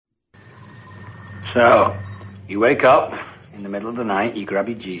So, you wake up in the middle of the night, you grab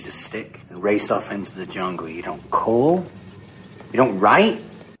your Jesus stick and race off into the jungle. You don't call, you don't write.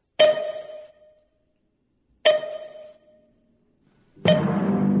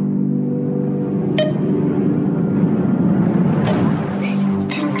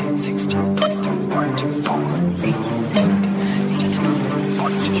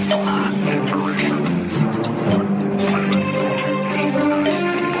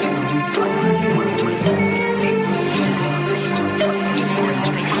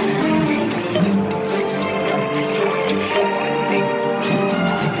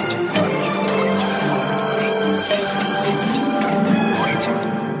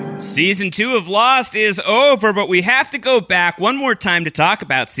 Season 2 of Lost is over, but we have to go back one more time to talk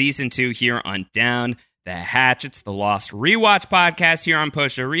about Season 2 here on Down the Hatch. It's the Lost Rewatch podcast here on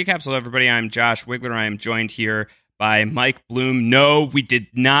Post Show Recaps. Hello, everybody. I'm Josh Wigler. I am joined here by Mike Bloom. No, we did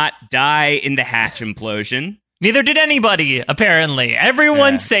not die in the Hatch implosion. Neither did anybody, apparently.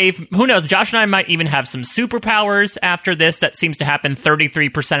 Everyone's safe. Who knows? Josh and I might even have some superpowers after this. That seems to happen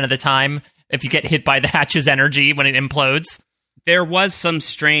 33% of the time if you get hit by the Hatch's energy when it implodes. There was some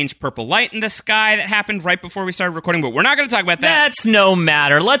strange purple light in the sky that happened right before we started recording, but we're not going to talk about that. That's no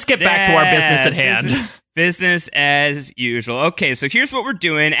matter. Let's get back to our business at hand. Business as usual. Okay, so here's what we're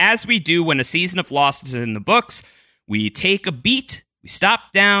doing. As we do when a season of Lost is in the books, we take a beat, we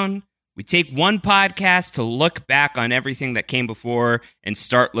stop down, we take one podcast to look back on everything that came before and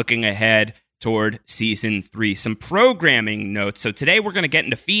start looking ahead toward Season 3. Some programming notes. So today we're going to get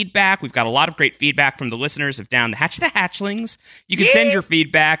into feedback. We've got a lot of great feedback from the listeners of Down the Hatch, the Hatchlings. You can send your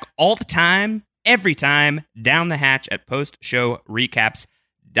feedback all the time, every time. Down the Hatch at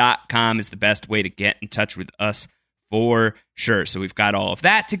postshowrecaps.com is the best way to get in touch with us for sure. So we've got all of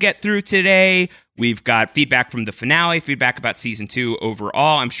that to get through today. We've got feedback from the finale, feedback about Season 2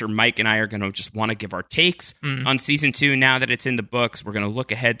 overall. I'm sure Mike and I are going to just want to give our takes on Season 2 now that it's in the books. We're going to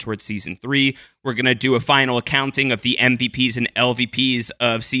look ahead towards Season 3. We're going to do a final accounting of the MVPs and LVPs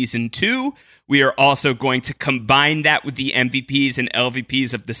of Season 2. We are also going to combine that with the MVPs and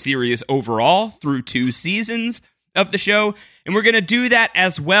LVPs of the series overall through 2 seasons of the show, and we're going to do that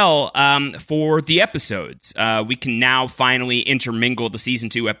as well for the episodes. We can now finally intermingle the Season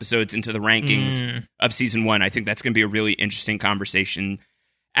 2 episodes into the rankings of Season 1. I think that's going to be a really interesting conversation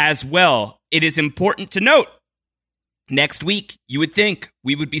as well. It is important to note, next week, you would think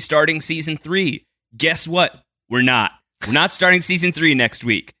we would be starting Season 3. Guess what? We're not. We're not starting Season 3 next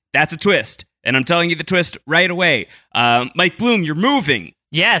week. That's a twist, and I'm telling you the twist right away. Mike Bloom, you're moving.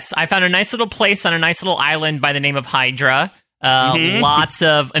 Yes, I found a nice little place on a nice little island by the name of Hydra. Lots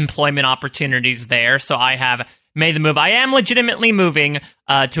of employment opportunities there, so I have made the move. I am legitimately moving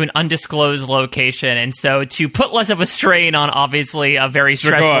to an undisclosed location, and so to put less of a strain on, obviously, a very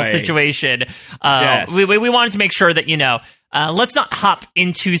stressful situation, we wanted to make sure that, let's not hop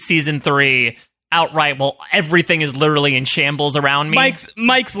into Season 3 outright while everything is literally in shambles around me.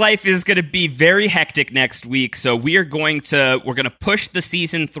 Mike's life is going to be very hectic next week, so we're going to push the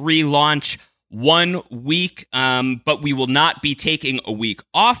Season 3 launch 1 week, but we will not be taking a week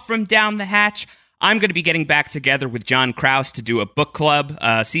off from Down the Hatch. I'm going to be getting back together with John Krause to do a book club,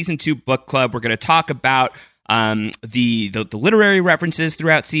 Season 2 book club. We're going to talk about the literary references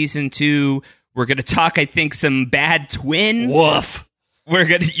throughout Season 2. We're going to talk, I think, some bad twin. Woof.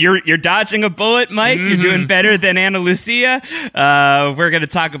 You're dodging a bullet, Mike. You're doing better than Ana Lucia. We're going to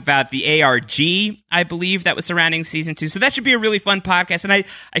talk about the ARG, I believe, that was surrounding Season 2. So that should be a really fun podcast. And I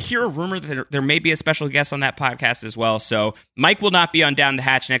hear a rumor that there may be a special guest on that podcast as well. So Mike will not be on Down the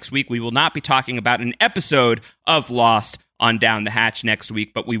Hatch next week. We will not be talking about an episode of Lost on Down the Hatch next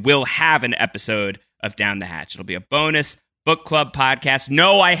week, but we will have an episode of Down the Hatch. It'll be a bonus book club podcast.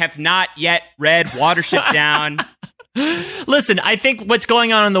 No, I have not yet read Watership Down. Listen, I think what's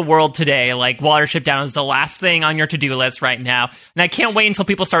going on in the world today, like Watership Down is the last thing on your to-do list right now. And I can't wait until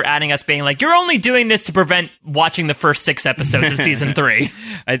people start adding us being like, you're only doing this to prevent watching the first 6 episodes of Season 3.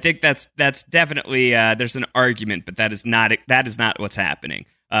 I think that's definitely, there's an argument, but that is not what's happening.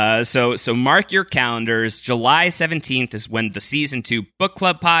 So mark your calendars. July 17th is when the Season 2 Book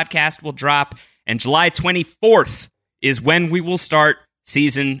Club podcast will drop, and July 24th is when we will start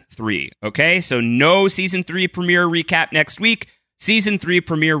Season 3, okay? So no Season 3 premiere recap next week. Season 3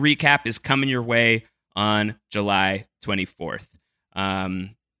 premiere recap is coming your way on July 24th.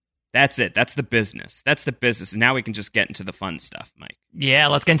 That's it. That's the business. And now we can just get into the fun stuff, Mike. Yeah,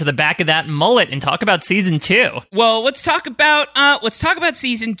 let's get into the back of that mullet and talk about Season 2. Well, let's talk about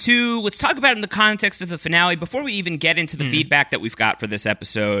Season 2. Let's talk about it in the context of the finale. Before we even get into the feedback that we've got for this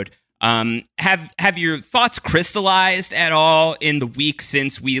episode, Have your thoughts crystallized at all in the week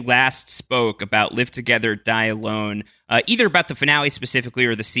since we last spoke about Live Together, Die Alone, either about the finale specifically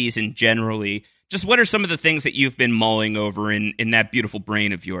or the season generally? Just what are some of the things that you've been mulling over in that beautiful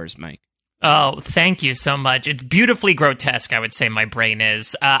brain of yours, Mike? Oh, thank you so much. It's beautifully grotesque, I would say my brain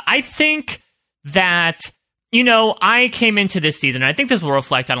is. I think that, I came into this season, and I think this will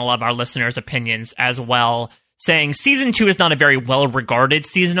reflect on a lot of our listeners' opinions as well, saying season 2 is not a very well-regarded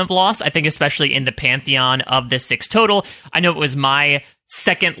season of Lost. I think especially in the pantheon of the 6 total. I know it was my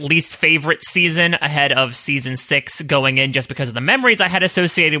second least favorite season ahead of season 6 going in just because of the memories I had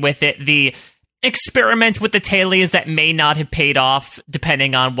associated with it. The experiment with the tailies that may not have paid off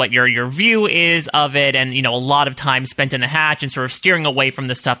depending on what your view is of it, and a lot of time spent in the hatch and sort of steering away from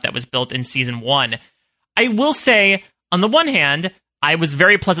the stuff that was built in season 1. I will say, on the one hand, I was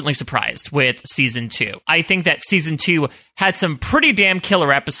very pleasantly surprised with season 2. I think that season 2 had some pretty damn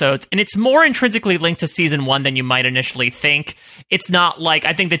killer episodes, and it's more intrinsically linked to season 1 than you might initially think. It's not like,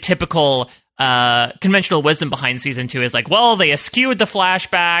 I think the typical conventional wisdom behind season 2 is like, well, they eschewed the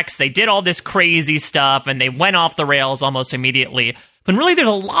flashbacks, they did all this crazy stuff, and they went off the rails almost immediately. But really, there's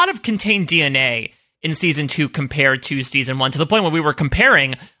a lot of contained DNA in season 2 compared to season 1, to the point where we were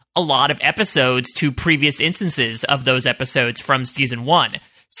comparing a lot of episodes to previous instances of those episodes from season 1.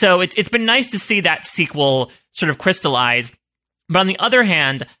 So it's been nice to see that sequel sort of crystallize. But on the other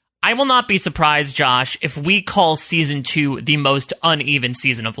hand, I will not be surprised, Josh, if we call season 2 the most uneven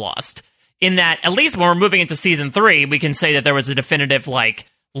season of Lost. In that, at least when we're moving into season 3, we can say that there was a definitive,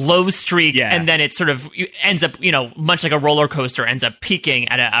 low streak, and then it sort of ends up, much like a roller coaster, ends up peaking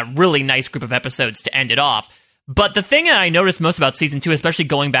at a really nice group of episodes to end it off. But the thing that I noticed most about season 2, especially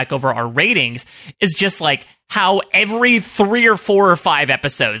going back over our ratings, is just how every 3 or 4 or 5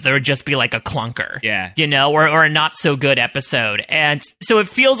 episodes there would just be a clunker, or a not so good episode, and so it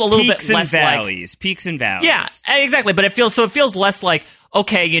feels a little bit less peaks and valleys. Yeah, exactly. But it feels less like,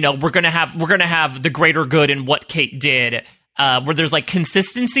 okay, we're gonna have the greater good in what Kate did. Where there's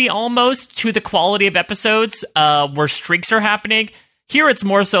consistency almost to the quality of episodes, where streaks are happening. Here it's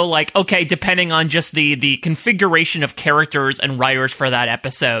more so okay, depending on just the configuration of characters and writers for that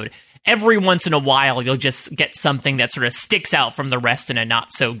episode, every once in a while you'll just get something that sort of sticks out from the rest in a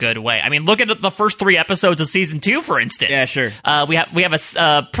not so good way. I mean, look at the first 3 episodes of season 2, for instance. Yeah, sure. We have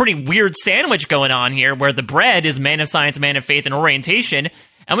a pretty weird sandwich going on here where the bread is man of science, man of faith, and orientation.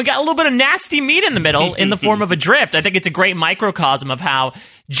 And we got a little bit of nasty meat in the middle in the form of a drift. I think it's a great microcosm of how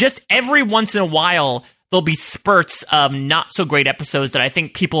just every once in a while there'll be spurts of not so great episodes that I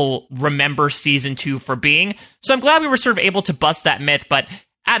think people remember season 2 for being. So I'm glad we were sort of able to bust that myth. But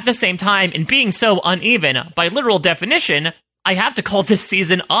at the same time, in being so uneven, by literal definition, I have to call this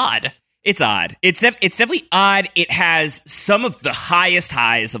season odd. It's odd. It's definitely odd. It has some of the highest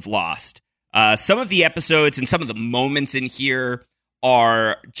highs of Lost. Some of the episodes and some of the moments in here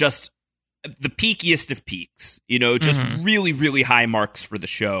are just the peakiest of peaks, just really, really high marks for the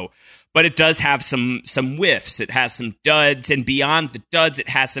show. But it does have some whiffs. It has some duds, and beyond the duds, it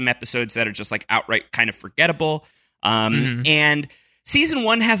has some episodes that are just outright kind of forgettable. And season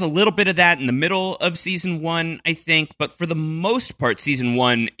 1 has a little bit of that in the middle of season 1, I think. But for the most part, season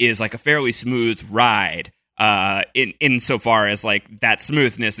 1 is a fairly smooth ride. Insofar as that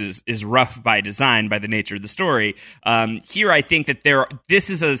smoothness is rough by design, by the nature of the story. Here, I think that this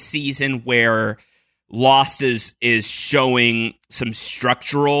is a season where Lost is showing some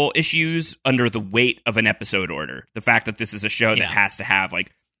structural issues under the weight of an episode order. The fact that this is a show that has to have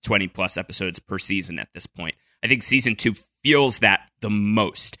 20 plus episodes per season at this point. I think season 2 feels that the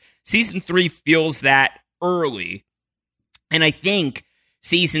most. Season 3 feels that early. And I think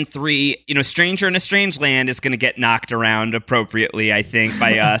season 3, Stranger in a Strange Land is going to get knocked around appropriately, I think,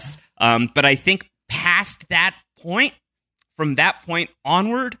 by us. But I think past that point, from that point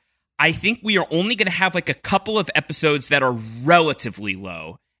onward, I think we are only going to have a couple of episodes that are relatively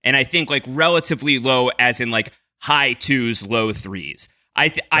low. And I think relatively low as in high 2s, low 3s.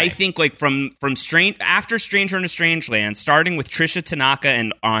 I think from after Stranger in a Strange Land, starting with Tricia Tanaka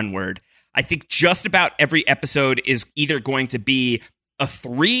and onward, I think just about every episode is either going to be a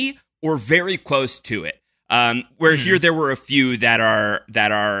 3 or very close to it. Where here there were a few that are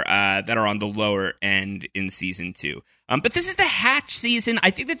on the lower end in season 2. But this is the Hatch season. I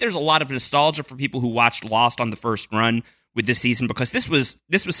think that there's a lot of nostalgia for people who watched Lost on the first run with this season, because this was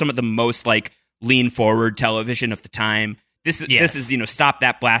some of the most lean forward television of the time. This is stop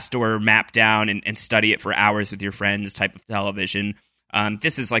that blast door, map down, and study it for hours with your friends type of television.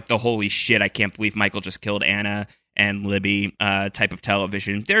 This is the holy shit, I can't believe Michael just killed Anna and Libby type of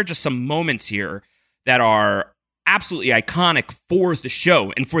television. There are just some moments here that are absolutely iconic for the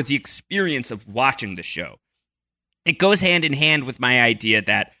show and for the experience of watching the show. It goes hand in hand with my idea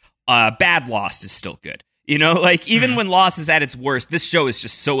that bad Lost is still good. You know, like even when Lost is at its worst, this show is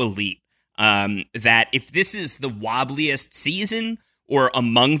just so elite that if this is the wobbliest season or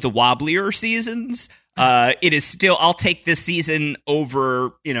among the wobblier seasons, it is still, I'll take this season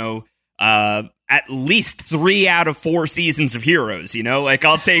over, at least 3 out of 4 seasons of Heroes, like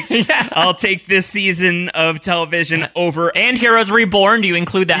I'll take I'll take this season of television over. And Heroes Reborn, do you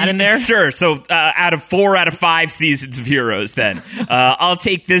include that in there? Sure. So out of 4 out of 5 seasons of Heroes, then I'll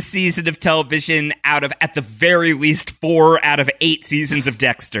take this season of television out of, at the very least, 4 out of 8 seasons of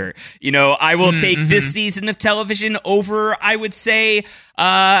Dexter. I will take this season of television over, I would say,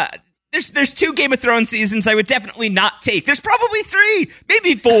 There's 2 Game of Thrones seasons I would definitely not take. There's probably 3,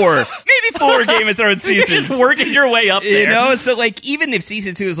 maybe 4 Game of Thrones seasons. You're just working your way up there. So like even if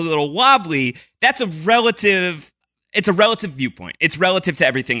season 2 is a little wobbly, it's a relative viewpoint. It's relative to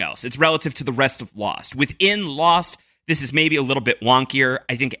everything else. It's relative to the rest of Lost. Within Lost, this is maybe a little bit wonkier,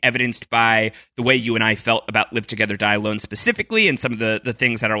 I think evidenced by the way you and I felt about Live Together, Die Alone specifically, and some of the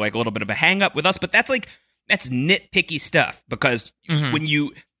things that are like a little bit of a hang up with us, but that's nitpicky stuff because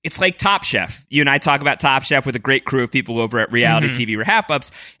it's like Top Chef. You and I talk about Top Chef with a great crew of people over at Reality TV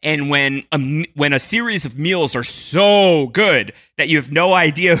Wrap-Ups. And when a series of meals are so good that you have no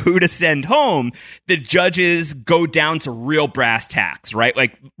idea who to send home, the judges go down to real brass tacks, right?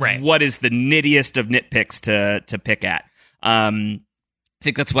 What is the nittiest of nitpicks to pick at? I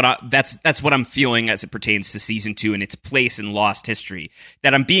think that's what I'm feeling as it pertains to season 2 and its place in Lost history.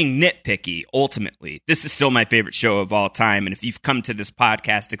 That I'm being nitpicky. Ultimately, this is still my favorite show of all time. And if you've come to this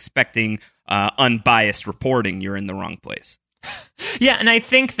podcast expecting unbiased reporting, you're in the wrong place. Yeah, and I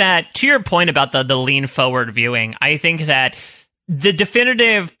think that to your point about the lean forward viewing, I think that the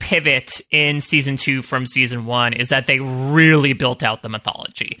definitive pivot in season 2 from season 1 is that they really built out the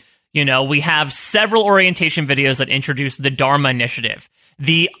mythology. We have several orientation videos that introduce the Dharma Initiative.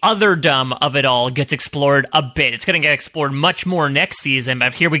 The otherdom of it all gets explored a bit. It's going to get explored much more next season,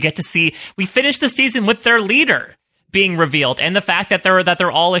 but here we get to see, we finish the season with their leader being revealed, and the fact that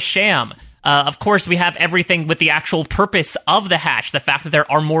they're all a sham. Of course, we have everything with the actual purpose of the hatch, the fact that there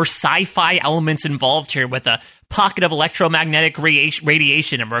are more sci-fi elements involved here with a pocket of electromagnetic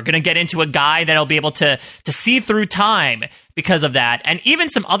radiation, and we're going to get into a guy that'll be able to see through time because of that. And even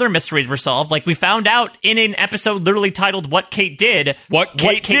some other mysteries were solved, like we found out in an episode literally titled What Kate Did, What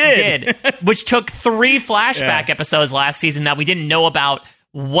Kate did. Which took 3 flashback episodes last season that we didn't know about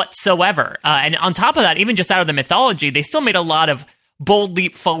whatsoever. And on top of that, even just out of the mythology, they still made a lot of bold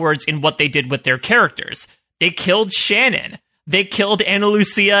leap forwards in what they did with their characters. They killed Shannon. They killed Ana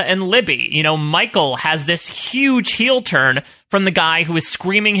Lucia and Libby. Michael has this huge heel turn from the guy who is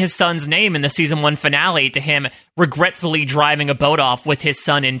screaming his son's name in the season 1 finale to him regretfully driving a boat off with his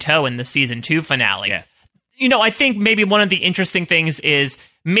son in tow in the season 2 finale. Yeah. I think maybe one of the interesting things is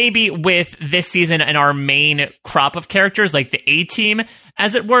maybe with this season and our main crop of characters, like the A-Team,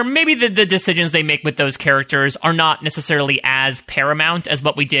 as it were, maybe the decisions they make with those characters are not necessarily as paramount as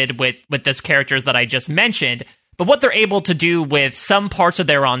what we did with those characters that I just mentioned. But what they're able to do with some parts of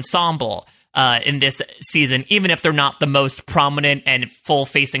their ensemble in this season, even if they're not the most prominent and full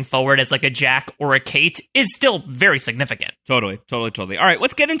facing forward as like a Jack or a Kate, is still very significant. Totally. All right,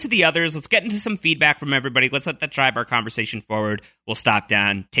 let's get into the others. Let's get into some feedback from everybody. Let's let that drive our conversation forward. We'll stop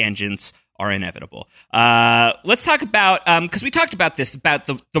down. Tangents are inevitable. Let's talk about because we talked about this, about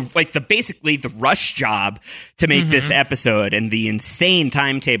the basically the rush job to make this episode and the insane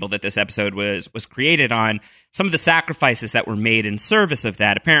timetable that this episode was created on. Some of the sacrifices that were made in service of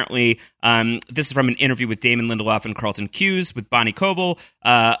that. Apparently, this is from an interview with Damon Lindelof and Carlton Cuse with Bonnie Koval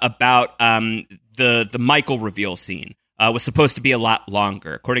about the Michael reveal scene. Was supposed to be a lot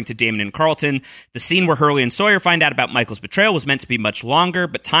longer. According to Damon and Carlton, the scene where Hurley and Sawyer find out about Michael's betrayal was meant to be much longer,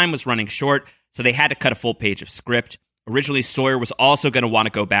 but time was running short, so they had to cut a full page of script. Originally, Sawyer was also going to want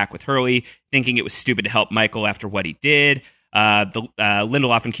to go back with Hurley, thinking it was stupid to help Michael after what he did.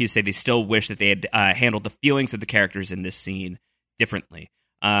 Lindelof and Cuse say they still wish that they had handled the feelings of the characters in this scene differently.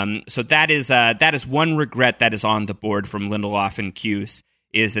 So that is one regret that is on the board from Lindelof and Cuse,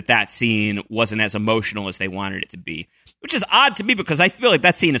 is that scene wasn't as emotional as they wanted it to be. Which is odd to me because I feel like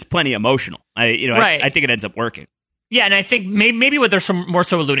that scene is plenty emotional. Right. I think it ends up working. Yeah, and I think maybe what they're more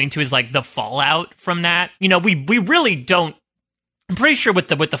so alluding to is like the fallout from that. We really don't. I'm pretty sure with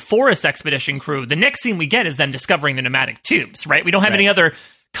the Forest Expedition crew, the next scene we get is them discovering the pneumatic tubes. Right? We don't have any other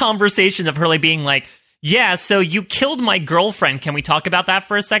conversations of Hurley being like, "Yeah, so you killed my girlfriend. Can we talk about that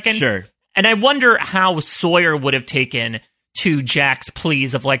for a second?" Sure. And I wonder how Sawyer would have taken to Jack's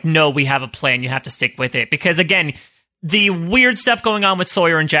pleas of like, no, we have a plan, you have to stick with it. Because again, the weird stuff going on with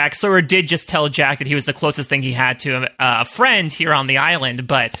Sawyer and Jack, Sawyer did just tell Jack that he was the closest thing he had to a friend here on the island,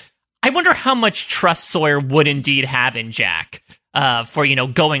 but I wonder how much trust Sawyer would indeed have in Jack for,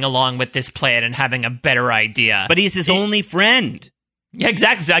 going along with this plan and having a better idea. But he's his only friend. Yeah,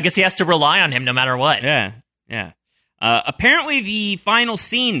 exactly. So I guess he has to rely on him no matter what. Yeah. Apparently, the final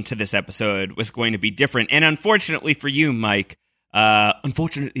scene to this episode was going to be different. And unfortunately for you, Mike, you're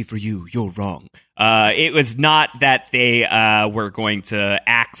wrong. It was not that they were going to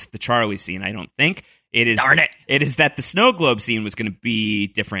axe the Charlie scene, I don't think. Darn it. It is that the snow globe scene was going to be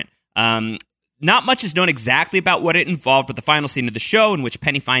different. Not much is known exactly about what it involved, but the final scene of the show in which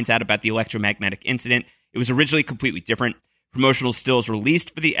Penny finds out about the electromagnetic incident, it was originally completely different. Promotional stills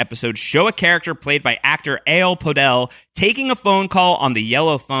released for the episode show a character played by actor A.L. Podell taking a phone call on the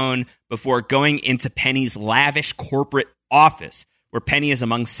yellow phone before going into Penny's lavish corporate office, where Penny is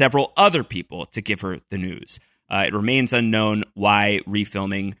among several other people to give her the news. It remains unknown why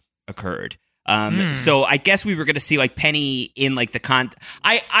refilming occurred. So I guess we were going to see like Penny in like the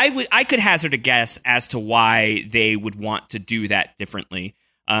I could hazard a guess as to why they would want to do that differently,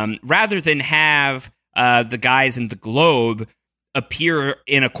 rather than have the guys in the Globe appear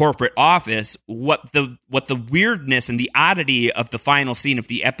in a corporate office. What the weirdness and the oddity of the final scene of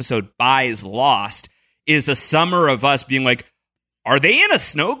the episode buys Lost is a summer of us being like, are they in a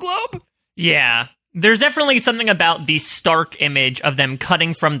snow globe? Yeah. There's definitely something about the stark image of them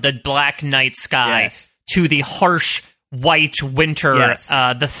cutting from the black night sky to the harsh white winter,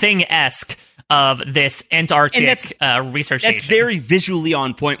 the Thing-esque of this Antarctic research station. That's very visually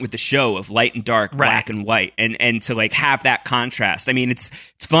on point with the show of light and dark, black and white, and to like have that contrast. I mean, it's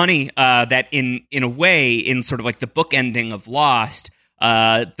funny that in a way, in sort of like the book ending of Lost,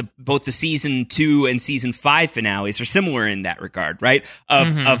 both the season 2 and season 5 finales are similar in that regard, right?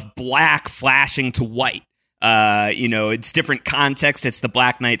 Of black flashing to white. It's different context. It's the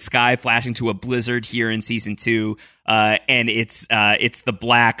black night sky flashing to a blizzard here in season 2. And it's the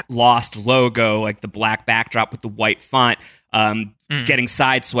black Lost logo, like the black backdrop with the white font, getting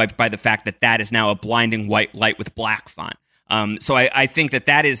sideswiped by the fact that is now a blinding white light with black font. So I think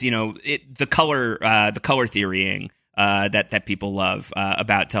that is, the color theorying, that people love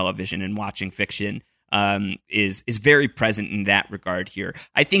about television and watching fiction is very present in that regard here.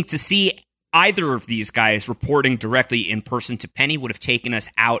 I think to see either of these guys reporting directly in person to Penny would have taken us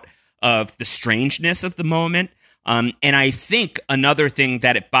out of the strangeness of the moment. And I think another thing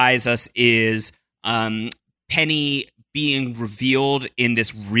that it buys us is Penny being revealed in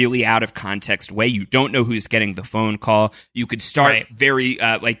this really out of context way. You don't know who's getting the phone call. You could start very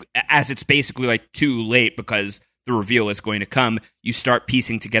as it's basically like too late because the reveal is going to come. You start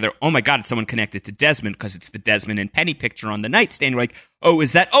piecing together, oh my God, it's someone connected to Desmond because it's the Desmond and Penny picture on the nightstand. You're like, oh,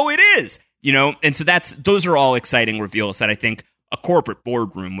 is that? Oh, it is. And so those are all exciting reveals that I think a corporate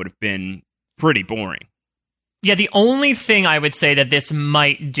boardroom would have been pretty boring. Yeah, the only thing I would say that this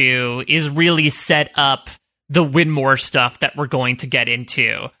might do is really set up the Widmore stuff that we're going to get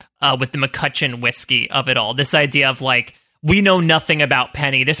into with the McCutcheon whiskey of it all. This idea of like, we know nothing about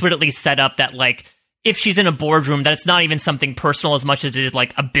Penny. This would at least set up that like, if she's in a boardroom, that it's not even something personal as much as it is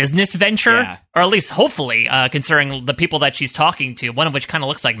like a business venture, or at least hopefully, considering the people that she's talking to, one of which kind of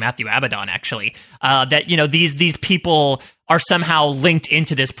looks like Matthew Abaddon, actually, that, these people are somehow linked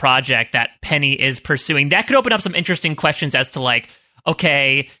into this project that Penny is pursuing. That could open up some interesting questions as to like,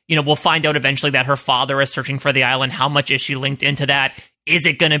 okay, we'll find out eventually that her father is searching for the island. How much is she linked into that? Is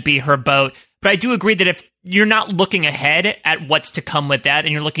it going to be her boat? But I do agree that if you're not looking ahead at what's to come with that,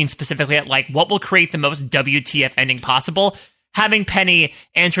 and you're looking specifically at like what will create the most WTF ending possible, having Penny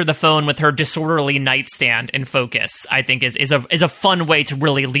answer the phone with her disorderly nightstand in focus, I think is a fun way to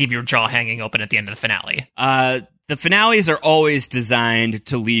really leave your jaw hanging open at the end of the finale. The finales are always designed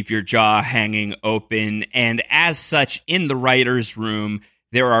to leave your jaw hanging open, and as such, in the writer's room,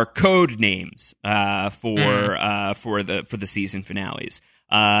 there are code names for the season finales.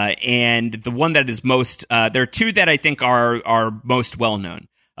 And the one that is most, there are two that I think are most well known.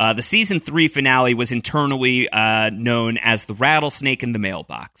 The season 3 finale was internally known as the rattlesnake in the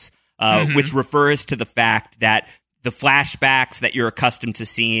mailbox, which refers to the fact that the flashbacks that you're accustomed to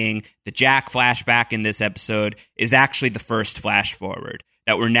seeing, the Jack flashback in this episode, is actually the first flash forward,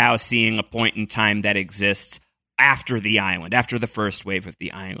 that we're now seeing a point in time that exists after the island, after the first wave of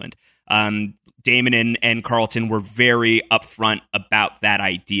the island. Damon and Carlton were very upfront about that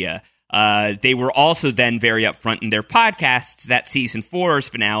idea. They were also then very upfront in their podcasts that season 4's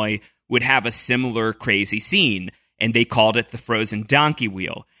finale would have a similar crazy scene. and they called it the Frozen Donkey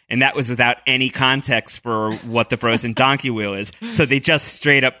Wheel. And that was without any context for what the Frozen Donkey Wheel is. So they just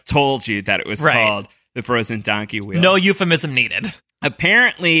straight up told you that it was called the Frozen Donkey Wheel. No euphemism needed.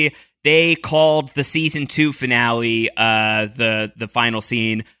 Apparently, they called the season 2 finale, the final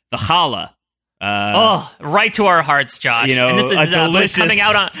scene, the Challah. Right to our hearts, Josh. You know, and this is delicious... coming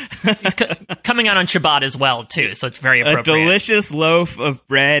out on Shabbat as well, too. So it's very appropriate. A delicious loaf of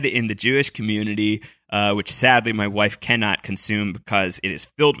bread in the Jewish community, which sadly my wife cannot consume because it is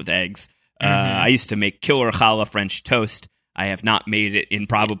filled with eggs. I used to make killer challah French toast. I have not made it in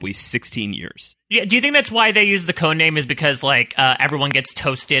probably 16 years. Yeah, do you think that's why they use the code name is because everyone gets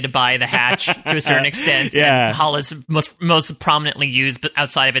toasted by the hatch to a certain extent? Yeah. And challah is most prominently used but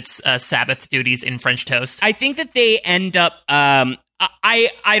outside of its Sabbath duties in French toast. I think that they end up...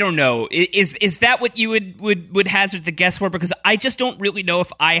 I don't know. Is that what you would hazard the guess for? Because I just don't really know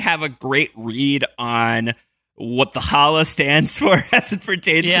if I have a great read on what the challah stands for as it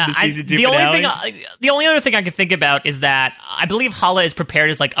pertains to the season 2 finale. The only other thing I can think about is that I believe challah is prepared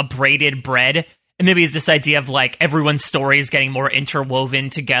as like a braided bread. And maybe it's this idea of like everyone's stories getting more interwoven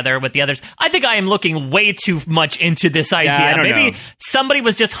together with the others. I think I am looking way too much into this idea. Yeah, I don't maybe know. somebody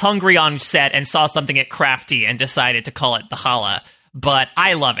was just hungry on set and saw something at Crafty and decided to call it the challah. But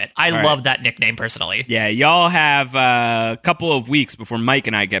I love it. I love that nickname personally. Yeah, y'all have a couple of weeks before Mike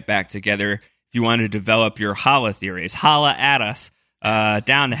and I get back together if you want to develop your challah theories. Holla at us.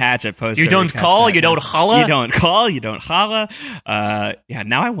 Down the hatch at Post. You don't call, you don't holla. You don't call, you don't holla. Yeah,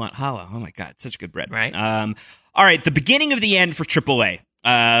 now I want holla. Oh my God, it's such good bread. Right. All right, the beginning of the end for AAA.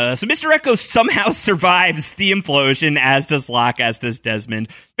 So Mr. Echo somehow survives the implosion, as does Locke, as does Desmond.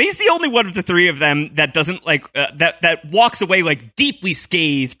 But he's the only one of the three of them that doesn't that walks away like deeply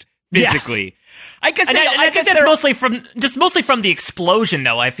scathed physically. Yeah. I guess that's mostly from the explosion,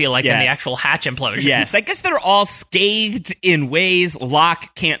 though. I feel like in the actual hatch implosion. Yes, I guess they're all scathed in ways.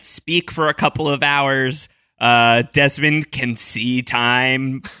 Locke can't speak for a couple of hours. Desmond can see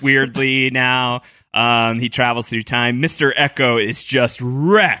time weirdly now. He travels through time. Mr. Echo is just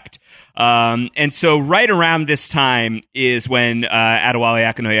wrecked. And so right around this time is when Adewale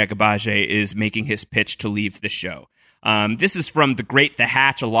Akinnuoye Agbaje is making his pitch to leave the show. This is from The Great The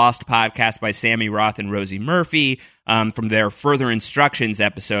Hatch, a Lost podcast by Sammy Roth and Rosie Murphy, from their Further Instructions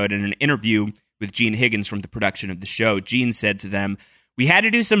episode. In an interview with Gene Higgins from the production of the show, Gene said to them, "We had to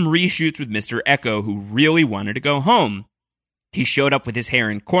do some reshoots with Mr. Echo, who really wanted to go home. He showed up with his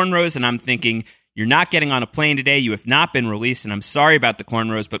hair in cornrows, and I'm thinking, you're not getting on a plane today. You have not been released, and I'm sorry about the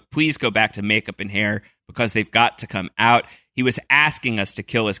cornrows, but please go back to makeup and hair because they've got to come out." He was asking us to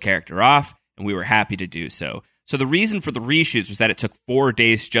kill his character off, and we were happy to do so. So the reason for the reshoots was that it took 4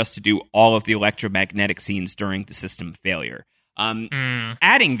 days just to do all of the electromagnetic scenes during the system failure.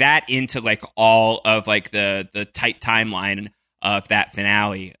 Adding that into like all of like the tight timeline of that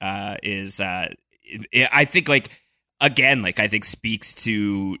finale is I think like again like I think speaks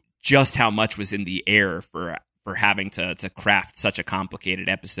to just how much was in the air for having to craft such a complicated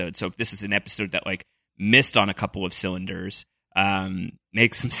episode. So if this is an episode that like missed on a couple of cylinders,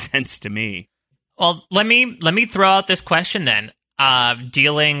 makes some sense to me. Well, let me throw out this question then.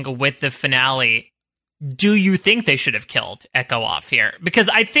 Dealing with the finale, do you think they should have killed Echo off here? Because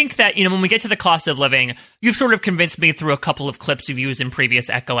I think that, you know, when we get to the cost of living, you've sort of convinced me through a couple of clips you've used in previous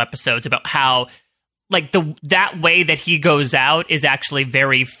Echo episodes about how, like, that way that he goes out is actually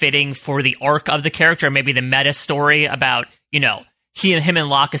very fitting for the arc of the character, maybe the meta story about, you know, him and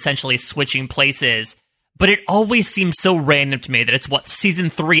Locke essentially switching places. But it always seems so random to me that it's,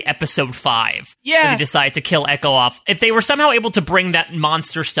 season 3, episode 5. Yeah. That they decide to kill Echo off. If they were somehow able to bring that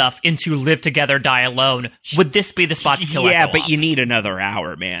monster stuff into Live Together, Die Alone, would this be the spot to kill Echo off? Yeah, but you need another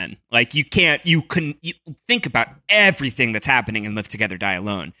hour, man. Like, you think about everything that's happening in Live Together, Die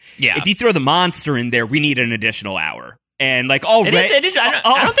Alone. Yeah. If you throw the monster in there, we need an additional hour. And like already, it is. I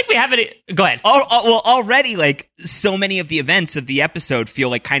don't think we have it. Go ahead. Well, already, like so many of the events of the episode feel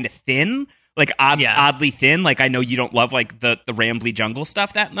like kind of thin. Like oddly thin. Like I know you don't love like the rambly jungle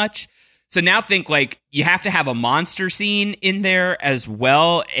stuff that much. So now think like you have to have a monster scene in there as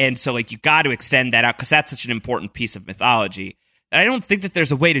well. And so like you got to extend that out because that's such an important piece of mythology. And I don't think that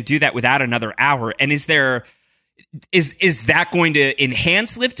there's a way to do that without another hour. And is that going to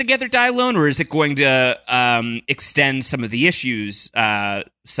enhance Live Together, Die Alone, or is it going to extend some of the issues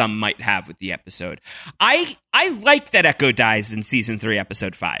some might have with the episode? I like that Echo dies in season 3,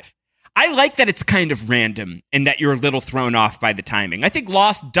 episode 5. I like that it's kind of random and that you're a little thrown off by the timing. I think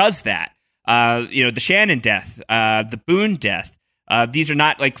Lost does that. The Shannon death, the Boone death, these are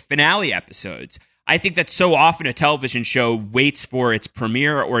not like finale episodes. I think that so often a television show waits for its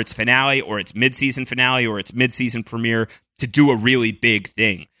premiere or its finale or its mid-season finale or its mid-season premiere to do a really big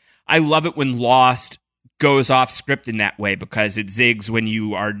thing. I love it when Lost goes off script in that way because it zigs when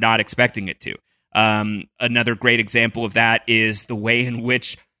you are not expecting it to. Another great example of that is the way in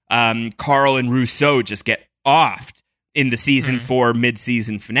which Carl and Rousseau just get offed in the season 4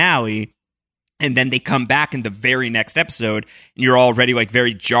 mid-season finale, and then they come back in the very next episode, and you're already like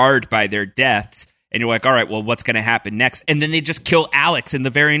very jarred by their deaths, and you're like, all right, well, what's going to happen next? And then they just kill Alex in the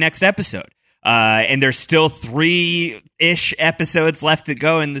very next episode. And there's still 3-ish episodes left to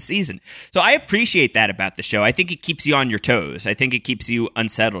go in the season. So I appreciate that about the show. I think it keeps you on your toes. I think it keeps you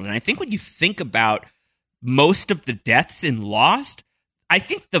unsettled. And I think when you think about most of the deaths in Lost, I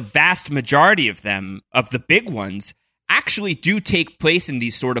think the vast majority of them, of the big ones, actually do take place in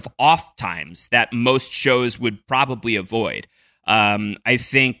these sort of off times that most shows would probably avoid. I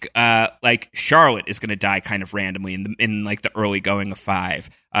think like Charlotte is going to die kind of randomly in like the early going of 5.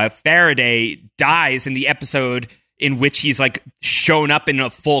 Faraday dies in the episode in which he's like shown up in a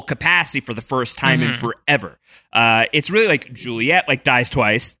full capacity for the first time in forever. It's really like Juliet like dies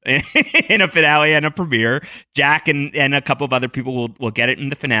twice in a finale and a premiere. Jack and a couple of other people will get it in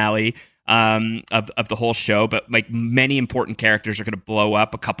the finale of the whole show, but like many important characters are going to blow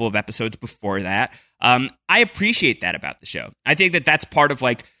up a couple of episodes before that. I appreciate that about the show. I think that that's part of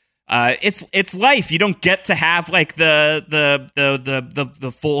like it's life. You don't get to have like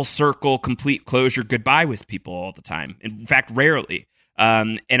the full circle, complete closure goodbye with people all the time. In fact, rarely.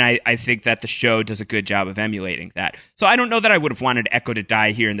 And I think that the show does a good job of emulating that. So I don't know that I would have wanted Echo to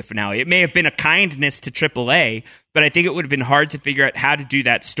die here in the finale. It may have been a kindness to AAA, but I think it would have been hard to figure out how to do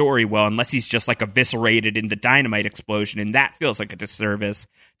that story well unless he's just like eviscerated in the dynamite explosion, and that feels like a disservice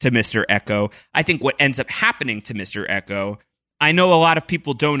to Mr. Echo. I think what ends up happening to Mr. Echo, I know a lot of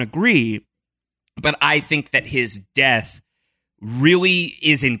people don't agree, but I think that his death really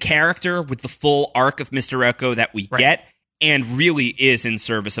is in character with the full arc of Mr. Echo that we get, and really is in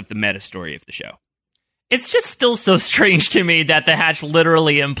service of the meta story of the show. It's just still so strange to me that the hatch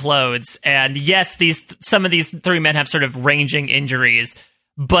literally implodes. And yes, some of these 3 men have sort of ranging injuries,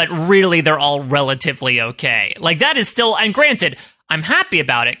 but really they're all relatively okay. Like that is still, and granted, I'm happy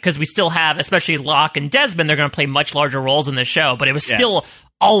about it because we still have, especially Locke and Desmond, they're going to play much larger roles in the show, but it was still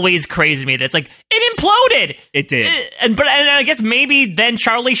always crazy to me that it's like, it imploded! It did. And I guess maybe then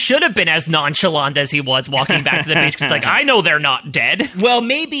Charlie should have been as nonchalant as he was walking back to the beach, because like, I know they're not dead. Well,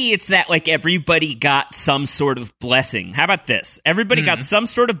 maybe it's that like everybody got some sort of blessing. How about this? Everybody got some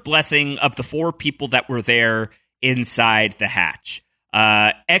sort of blessing of the 4 people that were there inside the hatch.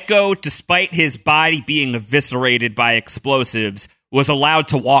 Echo, despite his body being eviscerated by explosives, was allowed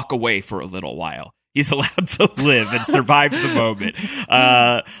to walk away for a little while. He's allowed to live and survive the moment.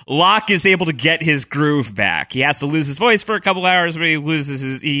 Locke is able to get his groove back. He has to lose his voice for a couple hours, but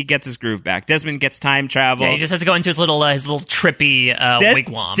he gets his groove back. Desmond gets time travel. Yeah, he just has to go into his little trippy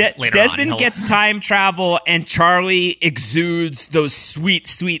wigwam later Desmond gets time travel, and Charlie exudes those sweet,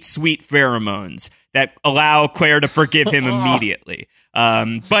 sweet, sweet pheromones that allow Claire to forgive him immediately.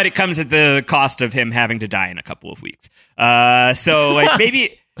 But it comes at the cost of him having to die in a couple of weeks. So like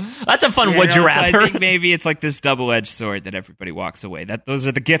maybe... That's a fun would you rather. So I think maybe it's like this double-edged sword that everybody walks away. Those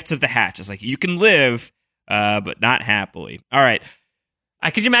are the gifts of the hatch. It's like, you can live, but not happily. All right.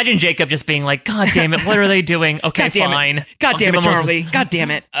 Could you imagine Jacob just being like, God damn it, what are they doing? Okay, fine. God damn it, Charlie. God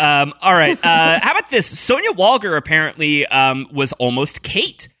damn it. All right. How about this? Sonia Walger apparently was almost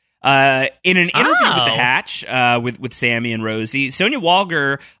Kate. In an interview with The Hatch, with Sammy and Rosie, Sonia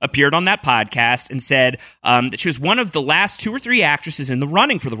Walger appeared on that podcast and said that she was one of the last 2 or 3 actresses in the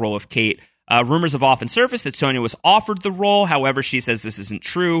running for the role of Kate. Rumors have often surfaced that Sonia was offered the role. However, she says this isn't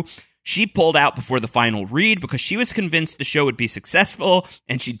true. She pulled out before the final read because she was convinced the show would be successful,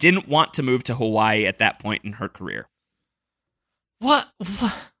 and she didn't want to move to Hawaii at that point in her career. What?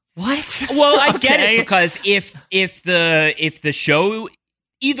 Well, I get it, because if the show...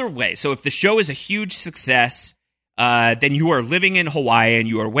 Either way, so if the show is a huge success, then you are living in Hawaii and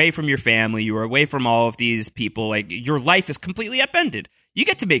you are away from your family, you are away from all of these people, like your life is completely upended. You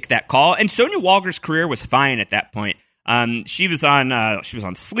get to make that call, and Sonia Walger's career was fine at that point. She was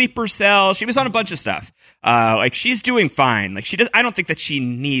on Sleeper Cell, she was on a bunch of stuff. Like she's doing fine. Like I don't think that she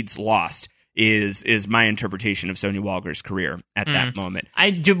needs Lost. is my interpretation of Sonya Walger's career at that moment.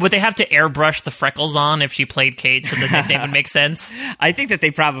 Would they have to airbrush the freckles on if she played Kate so the nickname would make sense? I think that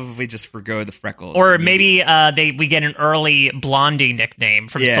they probably just forgo the freckles. Or maybe we get an early Blondie nickname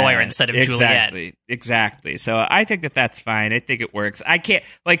from Sawyer instead of Juliet. Exactly. So I think that that's fine. I think it works. I can't,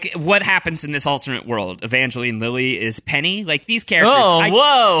 like, what happens in this alternate world? Evangeline Lilly is Penny? Like, these characters. Oh,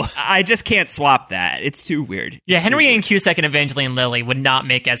 whoa. I just can't swap that. It's too weird. Yeah, Henry Ann Cusack and Evangeline Lilly would not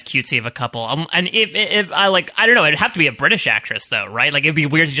make as cutesy of a couple. And if I don't know, it'd have to be a British actress though, right? Like it'd be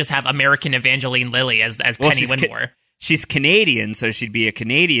weird to just have American Evangeline Lilly as Penny Winmore. She's Canadian, so she'd be a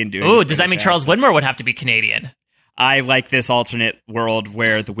Canadian doing. Ooh, does that mean Charles Widmore would have to be Canadian? I like this alternate world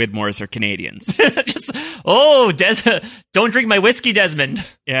where the Widmores are Canadians. Don't drink my whiskey, Desmond.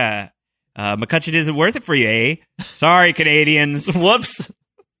 Yeah, McCutcheon isn't worth it for you, eh? Sorry, Canadians. Whoops.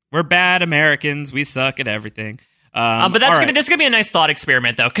 We're bad Americans. We suck at everything. But that's gonna be a nice thought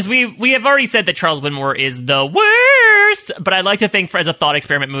experiment, though, because we have already said that Charles Widmore is the worst. But I'd like to think, as a thought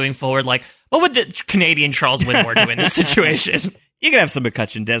experiment moving forward, like what would the Canadian Charles Widmore do in this situation? You can have some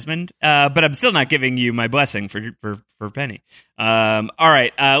McCutcheon, Desmond, but I'm still not giving you my blessing for Penny. All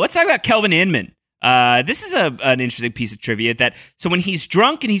right, let's talk about Kelvin Inman. This is an interesting piece of trivia. So when he's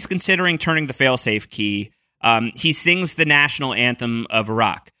drunk and he's considering turning the failsafe key, he sings the national anthem of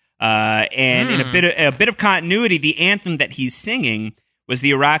Iraq. And in a bit of continuity, the anthem that he's singing was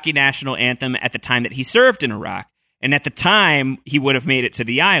the Iraqi national anthem at the time that he served in Iraq. And at the time, he would have made it to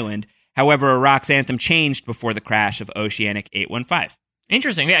the island. However, Iraq's anthem changed before the crash of Oceanic 815.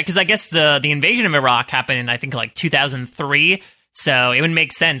 Interesting, yeah, because I guess the invasion of Iraq happened in, I think, like 2003. So it would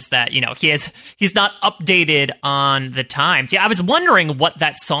make sense that, he's not updated on the times. Yeah, I was wondering what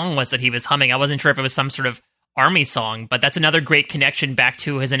that song was that he was humming. I wasn't sure if it was some sort of Army song, but that's another great connection back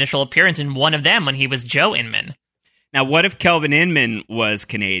to his initial appearance in one of them when he was Joe Inman. Now, what if Kelvin Inman was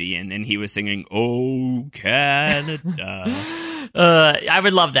Canadian and he was singing "Oh Canada"? I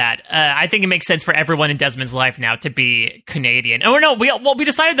would love that. I think it makes sense for everyone in Desmond's life now to be Canadian. Oh no, we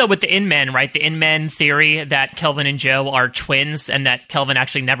decided though with the Inmen, right? The Inmen theory that Kelvin and Joe are twins and that Kelvin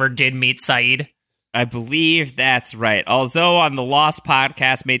actually never did meet Saeed. I believe that's right. Although on the Lost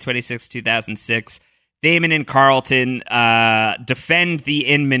podcast, May 26, 2006. Damon and Carlton defend the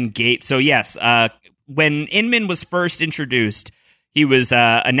Inman gate. So yes, when Inman was first introduced, he was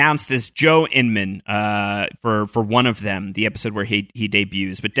announced as Joe Inman for one of them, the episode where he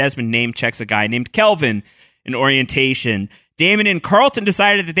debuts. But Desmond name checks a guy named Kelvin in orientation. Damon and Carlton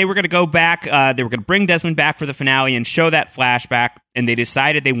decided that they were going to go back. They were going to bring Desmond back for the finale and show that flashback. And they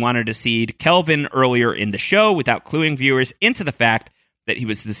decided they wanted to seed Kelvin earlier in the show without cluing viewers into the fact that he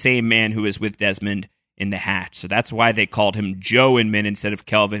was the same man who was with Desmond in the hatch. So that's why they called him Joe Inman instead of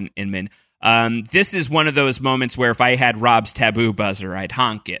Kelvin Inman. This is one of those moments where if I had Rob's taboo buzzer, I'd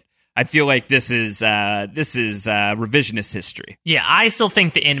honk it. I feel like this is revisionist history. Yeah, I still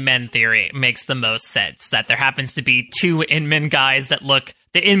think the Inman theory makes the most sense, that there happens to be two Inman guys that look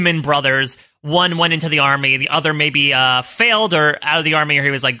the Inman brothers. One went into the army, the other maybe failed or out of the army, or he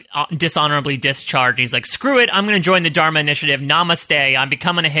was like dishonorably discharged. He's like, screw it, I'm going to join the Dharma Initiative. Namaste, I'm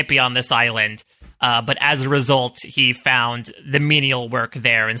becoming a hippie on this island. But as a result, he found the menial work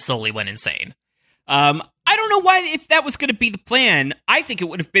there and slowly went insane. I don't know why, if that was going to be the plan. I think it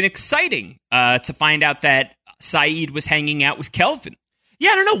would have been exciting to find out that Saeed was hanging out with Kelvin. Yeah,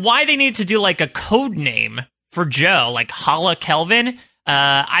 I don't know why they needed to do like a code name for Joe, like Hala Kelvin.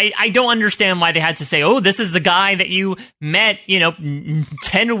 I don't understand why they had to say, oh, this is the guy that you met,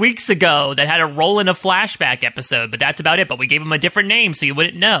 10 weeks ago that had a role in a flashback episode, but that's about it. But we gave him a different name so you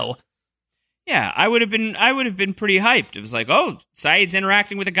wouldn't know. Yeah, I would have been pretty hyped. It was like, oh, Saeed's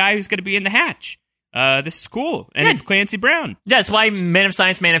interacting with a guy who's going to be in the hatch. This is cool, and it's Clancy Brown. Yeah, that's why Men of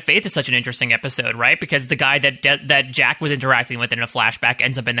Science, Man of Faith is such an interesting episode, right? Because the guy that Jack was interacting with in a flashback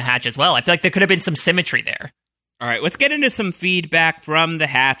ends up in the hatch as well. I feel like there could have been some symmetry there. All right, let's get into some feedback from the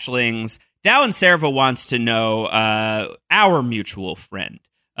hatchlings. Dallin Serva wants to know our mutual friend.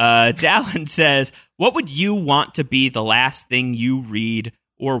 Dallin says, what would you want to be the last thing you read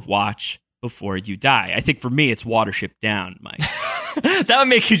or watch before you die? I think for me, it's Watership Down, Mike. That would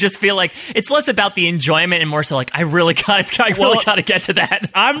make you just feel like it's less about the enjoyment and more so like, I really got to get to that.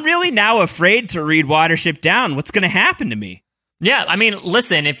 I'm really now afraid to read Watership Down. What's going to happen to me? Yeah, I mean,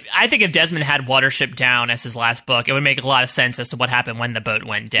 listen, I think if Desmond had Watership Down as his last book, it would make a lot of sense as to what happened when the boat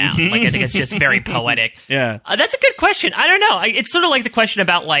went down. Like, I think it's just very poetic. Yeah. That's a good question. I don't know. It's sort of like the question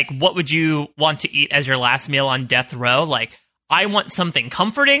about, like, what would you want to eat as your last meal on death row? Like, I want something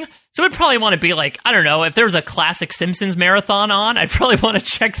comforting. So I'd probably want to be like, I don't know, if there's a classic Simpsons marathon on, I'd probably want to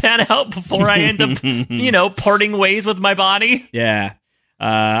check that out before I end up, parting ways with my body. Yeah.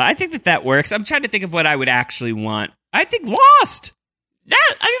 I think that works. I'm trying to think of what I would actually want. I think Lost.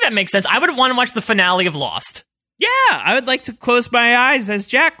 I think that makes sense. I would want to watch the finale of Lost. Yeah, I would like to close my eyes as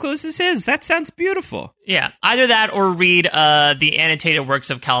Jack closes his. That sounds beautiful. Yeah, either that or read the annotated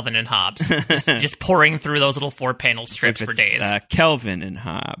works of Calvin and Hobbes. just pouring through those little 4-panel strips for days. Kelvin and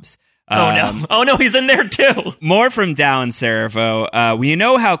Hobbes. Oh no, he's in there too. More from Dallin Seravo. We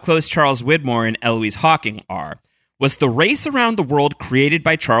know how close Charles Widmore and Eloise Hawking are. Was the race around the world created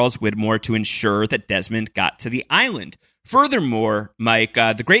by Charles Widmore to ensure that Desmond got to the island? Furthermore, Mike,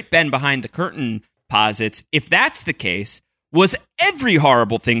 the great Ben behind the curtain posits, if that's the case, was every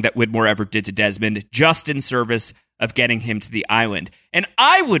horrible thing that Widmore ever did to Desmond just in service of getting him to the island? And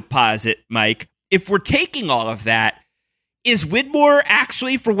I would posit, Mike, if we're taking all of that, is Widmore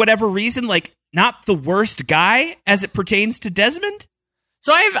actually, for whatever reason, like, not the worst guy as it pertains to Desmond?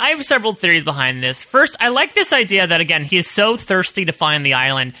 So I have several theories behind this. First, I like this idea that, again, he is so thirsty to find the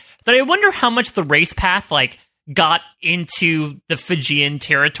island that I wonder how much the race path, like, got into the Fijian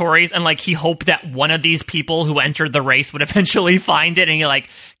territories, and like he hoped that one of these people who entered the race would eventually find it, and he like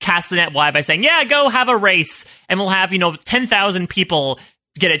cast the net wide by saying, yeah, go have a race and we'll have 10,000 people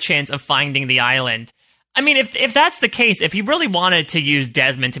get a chance of finding the island. I mean, if that's the case, if he really wanted to use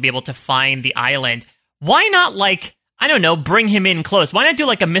Desmond to be able to find the island, why not, like, I don't know, bring him in close? Why not do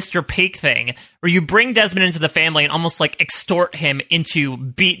like a Mr. Pake thing where you bring Desmond into the family and almost like extort him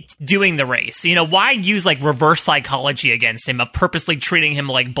into doing the race? Why use like reverse psychology against him of purposely treating him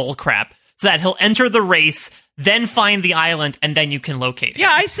like bullcrap so that he'll enter the race, then find the island, and then you can locate him?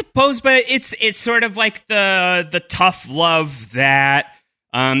 Yeah, I suppose, but it's sort of like the tough love that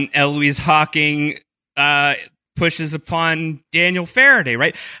Eloise Hawking pushes upon Daniel Faraday,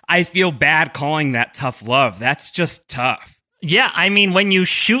 right? I feel bad calling that tough love. That's just tough. Yeah, I mean, when you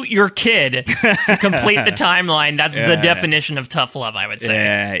shoot your kid to complete the timeline, that's the definition of tough love, I would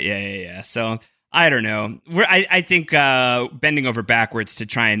say. Yeah. So, I don't know. I think bending over backwards to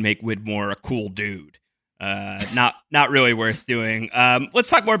try and make Widmore a cool dude, not really worth doing. Let's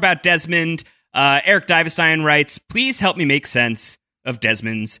talk more about Desmond. Eric Divestein writes, please help me make sense of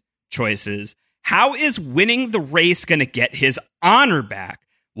Desmond's choices. How is winning the race going to get his honor back?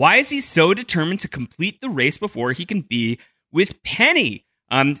 Why is he so determined to complete the race before he can be with Penny?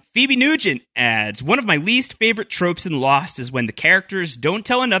 Phoebe Nugent adds, one of my least favorite tropes in Lost is when the characters don't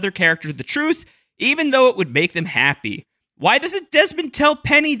tell another character the truth, even though it would make them happy. Why doesn't Desmond tell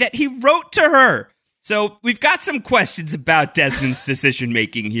Penny that he wrote to her? So we've got some questions about Desmond's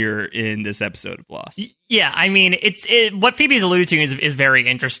decision-making here in this episode of Lost. Yeah, I mean, what Phoebe's alluded to is very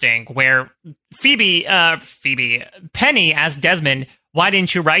interesting, where Penny asked Desmond, why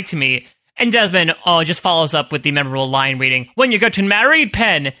didn't you write to me? And Desmond just follows up with the memorable line reading, when you got married,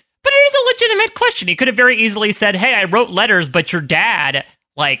 Pen. But it is a legitimate question. He could have very easily said, hey, I wrote letters, but your dad,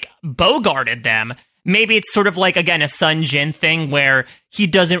 like, bogarted them. Maybe it's sort of like, again, a Sun Jin thing where he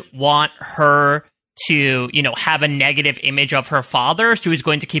doesn't want her to, have a negative image of her father, so he's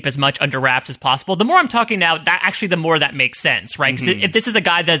going to keep as much under wraps as possible. The more I'm talking now, the more that makes sense, right? Because if this is a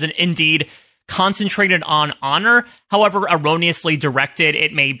guy that is indeed concentrated on honor, however erroneously directed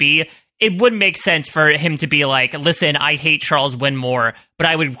it may be, it would make sense for him to be like, listen, I hate Charles Widmore, but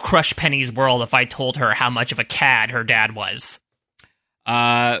I would crush Penny's world if I told her how much of a cad her dad was.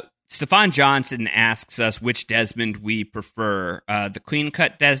 Stefan Johnson asks us which Desmond we prefer, the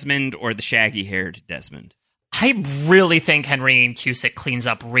clean-cut Desmond or the shaggy-haired Desmond. I really think Henry Ian Cusick cleans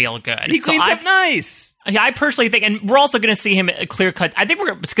up real good. He cleans up nice. Yeah, I personally think, and we're also going to see him clear-cut. I think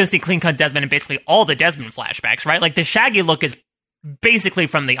we're going to see clean-cut Desmond in basically all the Desmond flashbacks, right? Like, the shaggy look is basically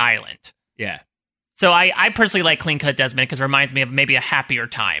from the island. Yeah. So I personally like clean-cut Desmond because it reminds me of maybe a happier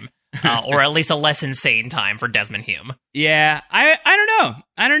time. Or at least a less insane time for Desmond Hume. Yeah, I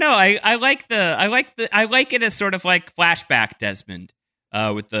don't know. I like it as sort of like flashback Desmond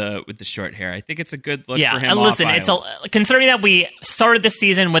with the short hair. I think it's a good look for him. Yeah, and listen, considering that we started this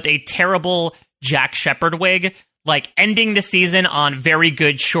season with a terrible Jack Shephard wig, like ending the season on very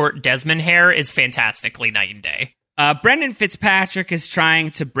good short Desmond hair is fantastically night and day. Brendan Fitzpatrick is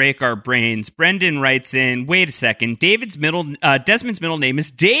trying to break our brains. Brendan writes in, wait a second, Desmond's middle name is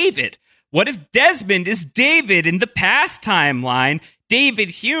David. What if Desmond is David in the past timeline?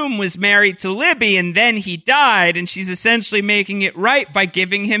 David Hume was married to Libby and then he died, and she's essentially making it right by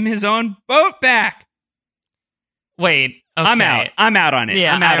giving him his own boat back. Wait, okay. I'm out on it.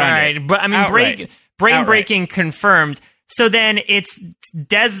 Yeah, I'm out on it. But I mean, brain breaking confirmed. So then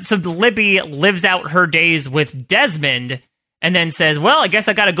so Libby lives out her days with Desmond and then says, well, I guess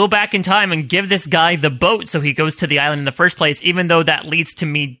I got to go back in time and give this guy the boat so he goes to the island in the first place, even though that leads to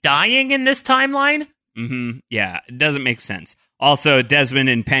me dying in this timeline? Yeah, it doesn't make sense. Also, Desmond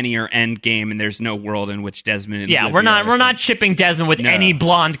and Penny are endgame, and there's no world in which Desmond and Olivia we're not shipping Desmond with any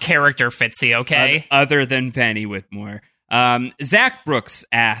blonde character, Fitzy, okay? Other than Penny Whitmore. Zach Brooks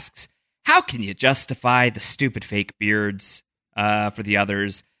asks, how can you justify the stupid fake beards for the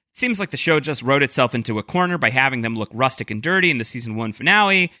others? It seems like the show just wrote itself into a corner by having them look rustic and dirty in the season 1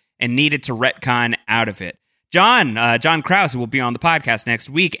 finale and needed to retcon out of it. John Krause, who will be on the podcast next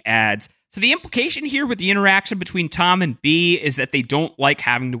week, adds, so the implication here with the interaction between Tom and Bea is that they don't like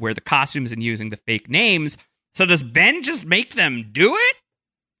having to wear the costumes and using the fake names. So does Ben just make them do it?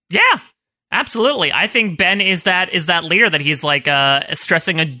 Yeah, absolutely. I think Ben is that leader that he's like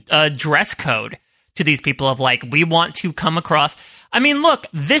stressing a dress code to these people of like, we want to come across. I mean, look,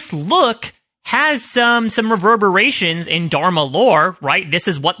 this look has some reverberations in Dharma lore, right? This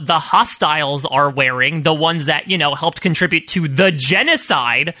is what the hostiles are wearing, the ones that, helped contribute to the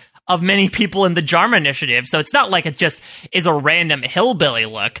genocide of many people in the Dharma Initiative. So it's not like it just is a random hillbilly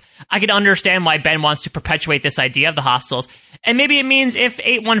look. I can understand why Ben wants to perpetuate this idea of the hostiles. And maybe it means if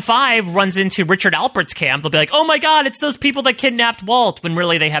 815 runs into Richard Alpert's camp, they'll be like, oh my god, it's those people that kidnapped Walt, when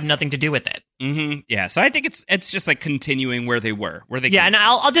really they have nothing to do with it. Yeah, so I think it's just like continuing where they were. And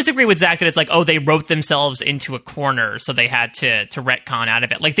I'll disagree with Zach that it's like, oh, they wrote themselves into a corner, so they had to retcon out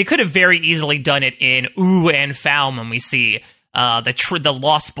of it. Like, they could have very easily done it in Ooh and Found when we see the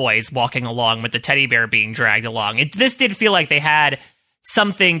Lost Boys walking along with the teddy bear being dragged along. This did feel like they had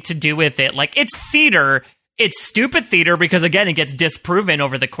something to do with it. Like, it's theater. It's stupid theater because, again, it gets disproven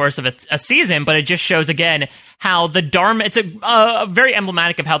over the course of a season, but it just shows, again, how the Dharma... It's a very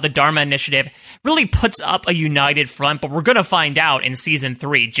emblematic of how the Dharma Initiative really puts up a united front, but we're going to find out in Season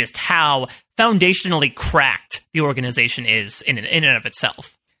 3 just how foundationally cracked the organization is in and of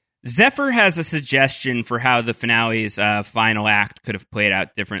itself. Zephyr has a suggestion for how the finale's final act could have played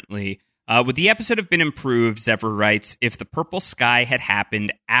out differently. Would the episode have been improved, Zephyr writes, if the purple sky had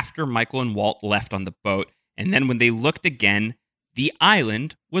happened after Michael and Walt left on the boat, and then when they looked again, the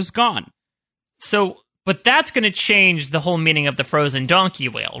island was gone? So, but that's going to change the whole meaning of the frozen donkey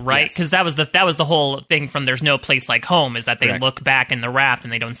whale, right? Because that was the whole thing from There's No Place Like Home, is that they look back in the raft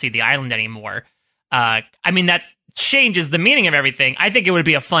and they don't see the island anymore. I mean, that changes the meaning of everything. I think it would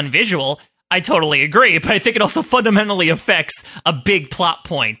be a fun visual. I totally agree, but I think it also fundamentally affects a big plot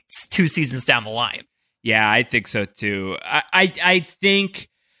point 2 seasons down the line. Yeah, I think so too.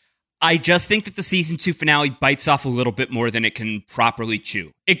 I just think that the season 2 finale bites off a little bit more than it can properly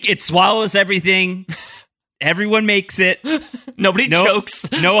chew. It swallows everything. Everyone makes it. Nobody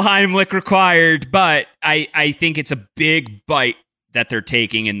chokes. No Heimlich required, but I think it's a big bite that they're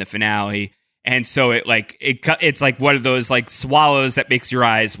taking in the finale. And so it's like one of those like swallows that makes your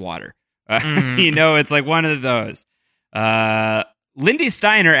eyes water. It's like one of those. Lindy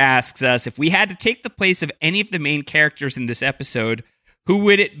Steiner asks us, if we had to take the place of any of the main characters in this episode, who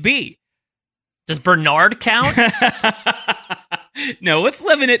would it be? Does Bernard count? No, let's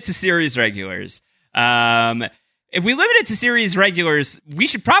limit it to series regulars. If we limit it to series regulars, we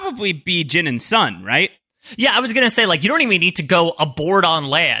should probably be Jin and Sun, right? Yeah, I was going to say, like, you don't even need to go aboard on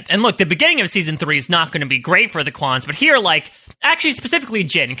land. And look, the beginning of Season 3 is not going to be great for the Kwans, but here, like, actually specifically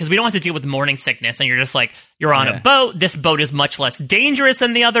Jin, because we don't have to deal with morning sickness, and you're just like, you're on a boat, this boat is much less dangerous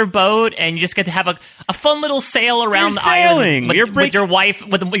than the other boat, and you just get to have a fun little sail around the island with your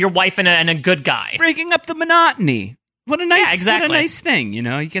wife and a good guy. Breaking up the monotony. What a nice thing,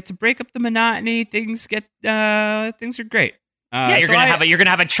 you get to break up the monotony, things are great. You're gonna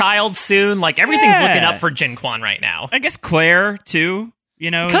have a child soon. Like, everything's looking up for Jin Kwan right now. I guess Claire too.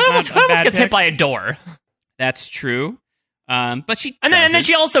 Claire almost gets hit by a door. That's true. But she and then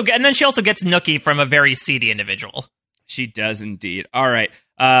she also gets nookie from a very seedy individual. She does indeed. All right.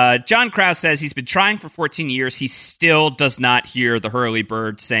 John Krause says he's been trying for 14 years. He still does not hear the Hurley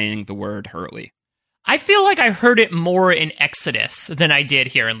bird saying the word Hurley. I feel like I heard it more in Exodus than I did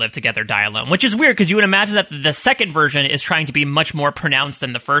here in Live Together, Die Alone, which is weird because you would imagine that the second version is trying to be much more pronounced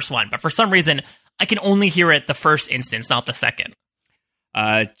than the first one. But for some reason, I can only hear it the first instance, not the second.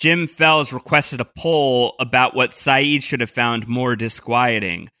 Jim Fells requested a poll about what Saeed should have found more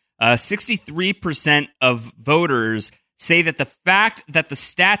disquieting. 63% of voters say that the fact that the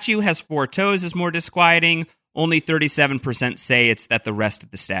statue has 4 toes is more disquieting. Only 37% say it's that the rest of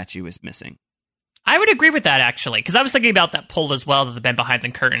the statue is missing. I would agree with that, actually, because I was thinking about that poll as well that the Ben Behind the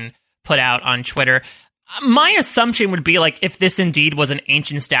Curtain put out on Twitter. My assumption would be, like, if this indeed was an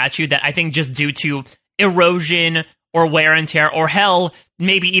ancient statue that I think just due to erosion or wear and tear, or hell,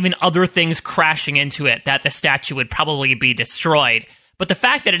 maybe even other things crashing into it, that the statue would probably be destroyed. But the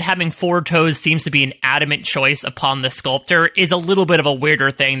fact that it having 4 toes seems to be an adamant choice upon the sculptor is a little bit of a weirder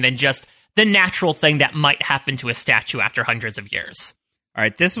thing than just the natural thing that might happen to a statue after hundreds of years. All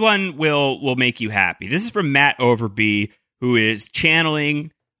right, this one will make you happy. This is from Matt Overby, who is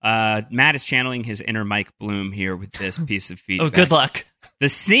channeling. Matt is channeling his inner Mike Bloom here with this piece of feedback. Oh, good luck. The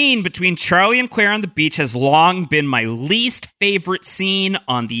scene between Charlie and Claire on the beach has long been my least favorite scene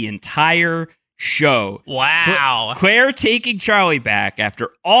on the entire show. Wow. Claire taking Charlie back after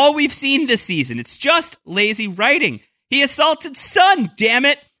all we've seen this season. It's just lazy writing. He assaulted Sun, damn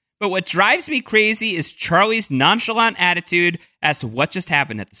it. But what drives me crazy is Charlie's nonchalant attitude as to what just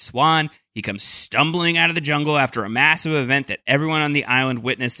happened at the Swan. He comes stumbling out of the jungle after a massive event that everyone on the island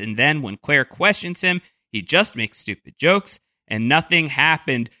witnessed, and then when Claire questions him, he just makes stupid jokes, and nothing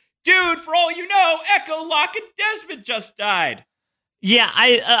happened. Dude, for all you know, Echo, Locke, and Desmond just died. Yeah,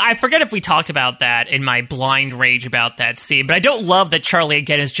 I forget if we talked about that in my blind rage about that scene, but I don't love that Charlie,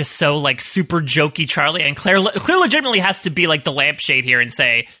 again, is just so, like, super jokey Charlie, and Claire legitimately has to be, like, the lampshade here and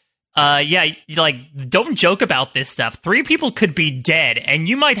say, yeah, like, don't joke about this stuff. 3 people could be dead, and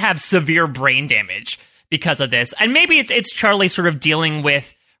you might have severe brain damage because of this. And maybe it's Charlie sort of dealing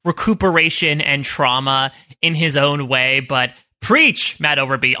with recuperation and trauma in his own way, but preach, Matt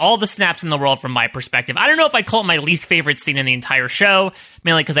Overby. All the snaps in the world from my perspective. I don't know if I'd call it my least favorite scene in the entire show,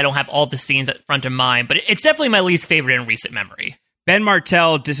 mainly because I don't have all the scenes at front of mind, but it's definitely my least favorite in recent memory. Ben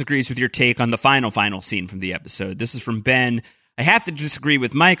Martell disagrees with your take on the final scene from the episode. This is from Ben. I have to disagree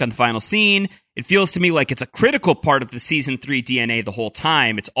with Mike on the final scene. It feels to me like it's a critical part of the Season 3 DNA the whole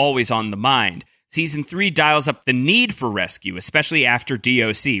time. It's always on the mind. Season 3 dials up the need for rescue, especially after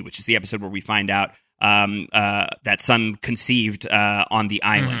DOC, which is the episode where we find out that Sun conceived on the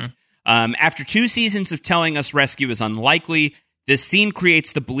island. Mm-hmm. After 2 seasons of telling us rescue is unlikely, this scene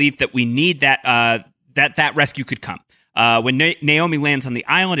creates the belief that we need that rescue could come. When Naomi lands on the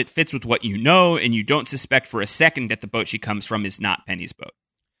island, it fits with what you know, and you don't suspect for a second that the boat she comes from is not Penny's boat.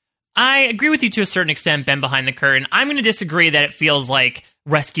 I agree with you to a certain extent, Ben Behind the Curtain. I'm going to disagree that it feels like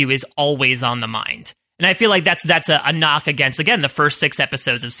rescue is always on the mind. And I feel like that's a knock against, again, the first 6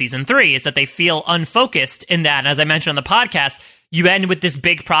 episodes of Season 3, is that they feel unfocused in that. And as I mentioned on the podcast, you end with this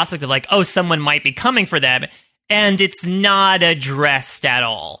big prospect of like, oh, someone might be coming for them, and it's not addressed at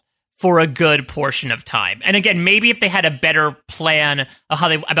all for a good portion of time. And again, maybe if they had a better plan of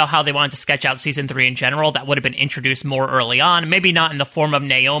how they wanted to sketch out Season 3 in general, that would have been introduced more early on. Maybe not in the form of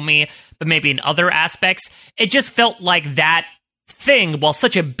Naomi, but maybe in other aspects. It just felt like that thing, while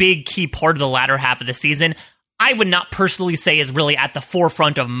such a big key part of the latter half of the season, I would not personally say is really at the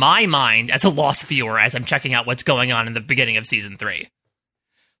forefront of my mind as a Lost viewer as I'm checking out what's going on in the beginning of Season 3.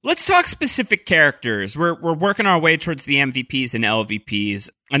 Let's talk specific characters. We're working our way towards the MVPs and LVPs,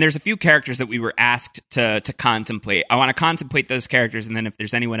 and there's a few characters that we were asked to contemplate. I want to contemplate those characters, and then if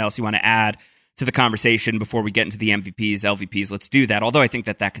there's anyone else you want to add to the conversation before we get into the MVPs, LVPs, let's do that, although I think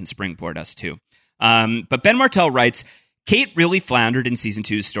that can springboard us too. But Ben Martell writes, Kate really floundered in Season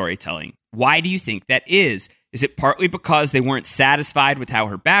 2's storytelling. Why do you think that is? Is it partly because they weren't satisfied with how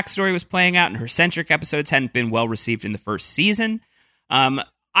her backstory was playing out and her centric episodes hadn't been well received in the first season?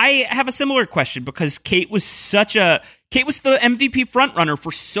 I have a similar question because Kate was the MVP frontrunner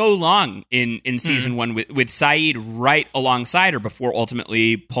for so long in Season 1 with Saeed right alongside her before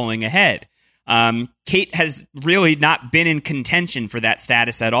ultimately pulling ahead. Kate has really not been in contention for that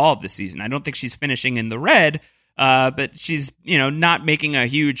status at all this season. I don't think she's finishing in the red, but she's not making a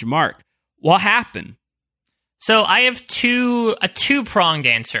huge mark. What happened? So I have a two-pronged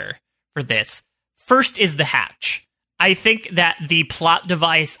answer for this. First is the hatch. I think that the plot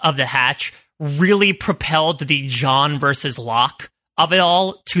device of the hatch really propelled the John versus Locke of it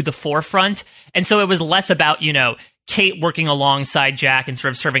all to the forefront. And so it was less about, Kate working alongside Jack and sort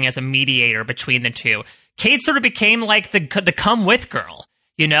of serving as a mediator between the two. Kate sort of became like the come with girl,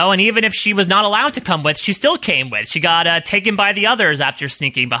 and even if she was not allowed to come with, she still came with. She got taken by the others after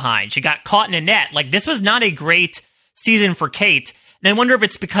sneaking behind. She got caught in a net. Like, this was not a great season for Kate. And I wonder if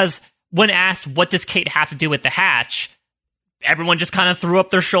it's because when asked, what does Kate have to do with the hatch, everyone just kind of threw up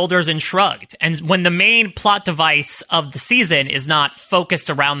their shoulders and shrugged. And when the main plot device of the season is not focused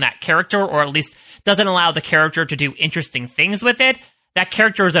around that character, or at least doesn't allow the character to do interesting things with it, that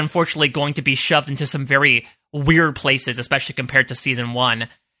character is unfortunately going to be shoved into some very weird places, especially compared to Season 1.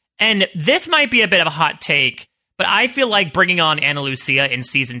 And this might be a bit of a hot take, but I feel like bringing on Ana Lucia in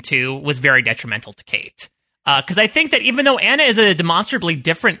Season 2 was very detrimental to Kate. Because I think that even though Anna is a demonstrably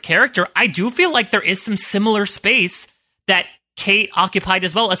different character, I do feel like there is some similar space that Kate occupied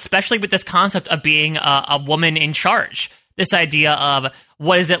as well, especially with this concept of being a woman in charge. this idea of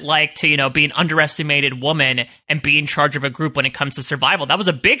what is it like to, be an underestimated woman and be in charge of a group when it comes to survival. That was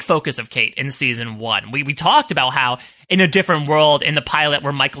a big focus of Kate in season 1. We talked about how in a different world in the pilot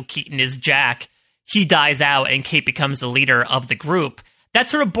where Michael Keaton is Jack, he dies out and Kate becomes the leader of the group. That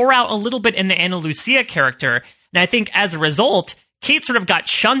sort of bore out a little bit in the Ana Lucia character. And I think as a result, Kate sort of got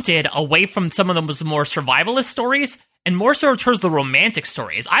shunted away from some of the more survivalist stories and more so towards the romantic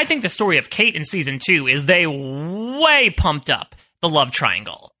stories. I think the story of Kate in season 2 is they way pumped up the love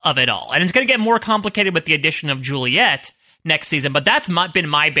triangle of it all. And it's going to get more complicated with the addition of Juliet next season, but that's been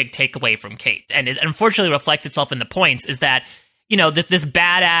my big takeaway from Kate. And it unfortunately reflects itself in the points, is that, this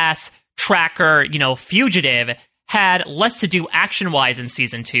badass tracker, fugitive had less to do action-wise in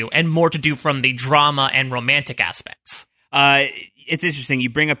season 2 and more to do from the drama and romantic aspects. It's interesting. You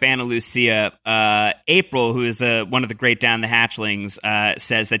bring up Ana Lucia. April, who is one of the great Down the Hatchlings,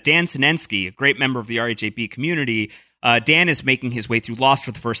 says that Dan Sinensky, a great member of the RHAP community, Dan is making his way through Lost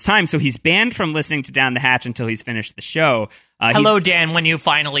for the first time, so he's banned from listening to Down the Hatch until he's finished the show. Hello, Dan, when you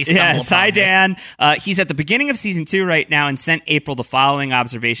finally stumble upon hi, this. Dan. He's at the beginning of season 2 right now and sent April the following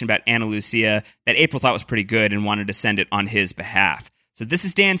observation about Ana Lucia that April thought was pretty good and wanted to send it on his behalf. So this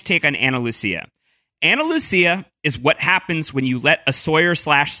is Dan's take on Ana Lucia. Ana Lucia is what happens when you let a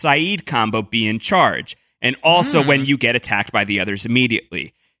Sawyer/Sayid combo be in charge, and also when you get attacked by the others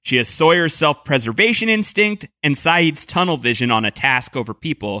immediately. She has Sawyer's self-preservation instinct and Sayid's tunnel vision on a task over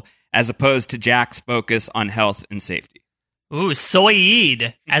people, as opposed to Jack's focus on health and safety. Ooh,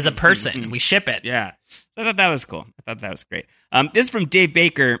 Sayid as a person. We ship it. Yeah. I thought that was cool. I thought that was great. This is from Dave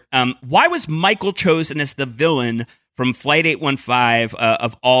Baker. Why was Michael chosen as the villain from Flight 815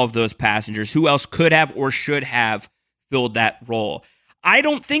 of all of those passengers? Who else could have or should have filled that role? I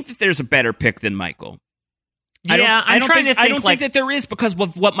don't think that there's a better pick than Michael. I don't think that there is, because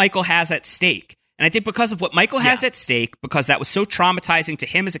of what Michael has at stake. And I think because of what Michael has at stake, because that was so traumatizing to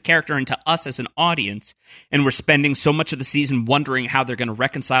him as a character and to us as an audience, and we're spending so much of the season wondering how they're going to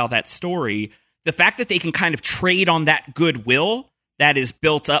reconcile that story, the fact that they can kind of trade on that goodwill that is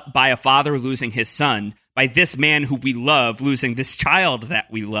built up by a father losing his son, by this man who we love losing this child that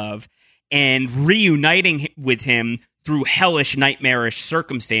we love, and reuniting with him through hellish, nightmarish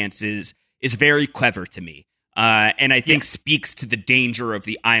circumstances is very clever to me. And I think speaks to the danger of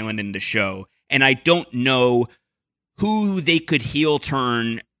the island in the show. And I don't know who they could heel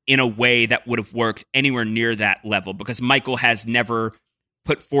turn in a way that would have worked anywhere near that level, because Michael has never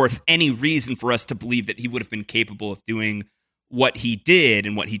put forth any reason for us to believe that he would have been capable of doing what he did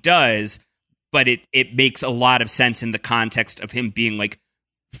and what he does. But it makes a lot of sense in the context of him being like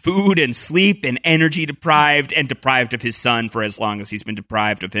food and sleep and energy deprived, and deprived of his son for as long as he's been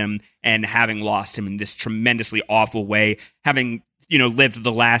deprived of him, and having lost him in this tremendously awful way, having, lived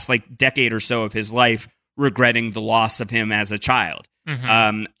the last decade or so of his life regretting the loss of him as a child.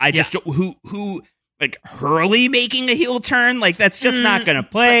 I just who Hurley making a heel turn, that's just not going to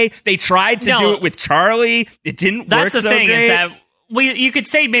play. They tried to do it with Charlie. It didn't work so great. That's the thing, is that you could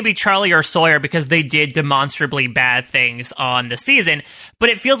say maybe Charlie or Sawyer, because they did demonstrably bad things on the season, but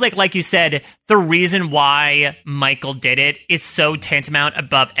it feels like you said, the reason why Michael did it is so tantamount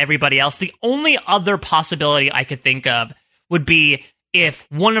above everybody else. The only other possibility I could think of would be if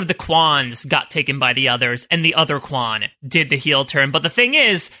one of the Kwans got taken by the others and the other Kwan did the heel turn. But the thing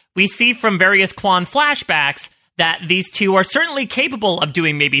is, we see from various Kwan flashbacks that these two are certainly capable of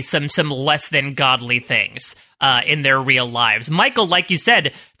doing maybe some less than godly things in their real lives. Michael, like you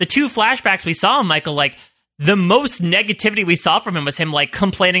said, the two flashbacks we saw of Michael, the most negativity we saw from him was him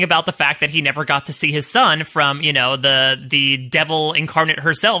complaining about the fact that he never got to see his son from, the devil incarnate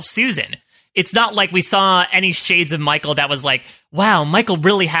herself, Susan. It's not like we saw any shades of Michael that was wow, Michael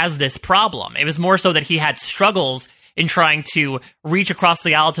really has this problem. It was more so that he had struggles in trying to reach across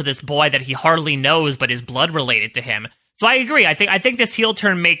the aisle to this boy that he hardly knows but is blood related to him. So I agree. I think this heel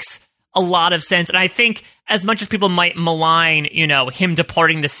turn makes a lot of sense. And I think as much as people might malign, him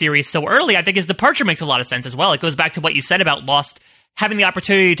departing the series so early, I think his departure makes a lot of sense as well. It goes back to what you said about Lost having the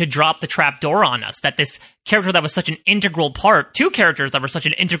opportunity to drop the trap door on us, that this character that was such an integral part, two characters that were such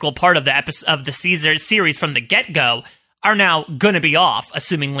an integral part of the Caesar series from the get-go, are now going to be off,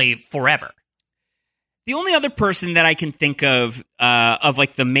 assumingly forever. The only other person that I can think of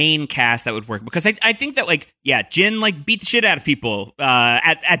the main cast that would work, because I think that Jin beat the shit out of people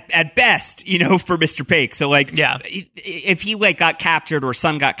at best, for Mr. Paik. So if he got captured or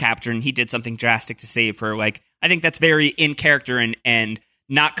Sun got captured and he did something drastic to save her, I think that's very in character and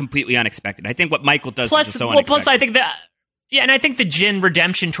not completely unexpected. I think what Michael does is so unexpected. Plus I think that. Yeah, and I think the Jin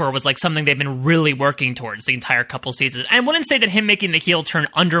redemption tour was something they've been really working towards the entire couple seasons. I wouldn't say that him making the heel turn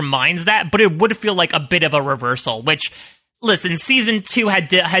undermines that, but it would feel like a bit of a reversal, which listen, season 2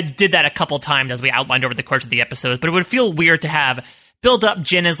 did that a couple times as we outlined over the course of the episodes, but it would feel weird to have build up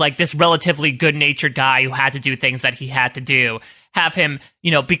Jin as like this relatively good-natured guy who had to do things that he had to do, have him,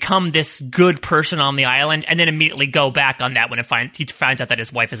 become this good person on the island, and then immediately go back on that when he finds out that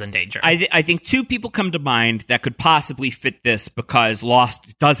his wife is in danger. I think 2 people come to mind that could possibly fit this because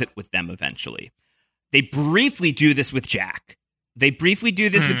Lost does it with them eventually. They briefly do this with Jack.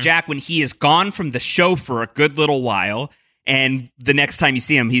 With Jack when he is gone from the show for a good little while. And the next time you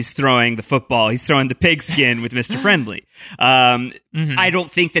see him, he's throwing the football. He's throwing the pigskin with Mr. Friendly. I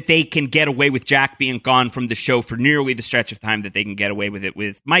don't think that they can get away with Jack being gone from the show for nearly the stretch of time that they can get away with it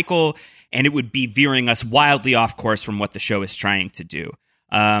with Michael. And it would be veering us wildly off course from what the show is trying to do.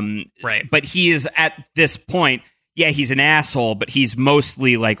 Right. But he is at this point, he's an asshole, but he's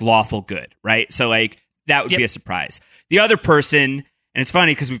mostly like lawful good, right? So like that would be a surprise. The other person... And it's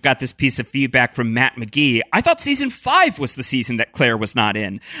funny because we've got this piece of feedback from Matt McGee. I thought season 5 was the season that Claire was not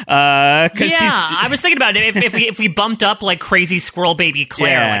in. I was thinking about it. If we bumped up like crazy squirrel baby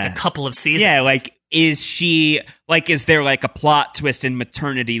Claire like a couple of seasons. Yeah, like is there like a plot twist in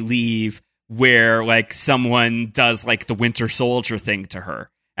Maternity Leave where like someone does like the Winter Soldier thing to her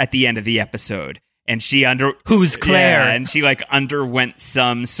at the end of the episode, and who's Claire? And she like underwent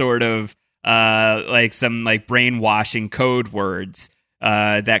some sort of some brainwashing code words.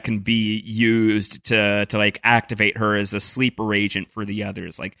 That can be used to like activate her as a sleeper agent for the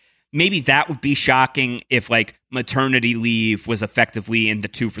others. Like maybe that would be shocking if like Maternity Leave was effectively in the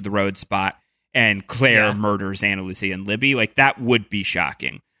 2 for the road spot and Claire murders Ana Lucia and Libby. Like that would be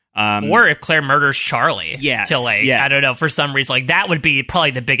shocking. Or if Claire murders Charlie. Yes. I don't know, for some reason, like that would be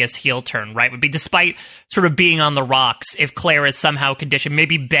probably the biggest heel turn, right? Would be despite sort of being on the rocks, if Claire is somehow conditioned,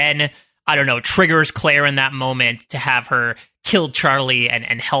 maybe Ben, I don't know, triggers Claire in that moment to have her kill Charlie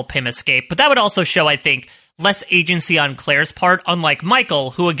and help him escape. But that would also show, I think, less agency on Claire's part, unlike Michael,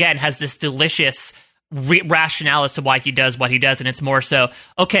 who, again, has this delicious rationale as to why he does what he does. And it's more so,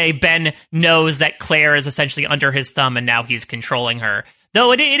 okay, Ben knows that Claire is essentially under his thumb and now he's controlling her.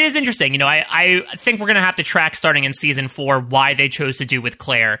 Though it is interesting. I think we're going to have to track starting in season 4 why they chose to do with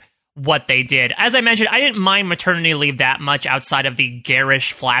Claire what they did. As I mentioned, I didn't mind Maternity Leave that much outside of the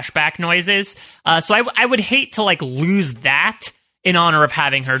garish flashback noises. So I would hate to like lose that in honor of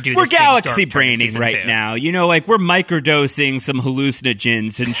having her do this. We're galaxy braining right now. We're microdosing some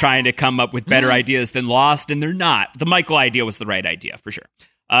hallucinogens and trying to come up with better ideas than Lost, and they're not. The Michael idea was the right idea, for sure.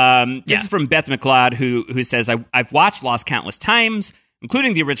 This is from Beth McLeod, who says, I've watched Lost countless times,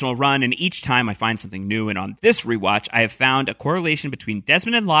 including the original run, and each time I find something new, and on this rewatch, I have found a correlation between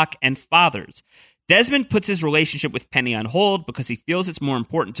Desmond and Locke and fathers. Desmond puts his relationship with Penny on hold because he feels it's more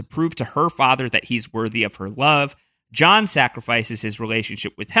important to prove to her father that he's worthy of her love. John sacrifices his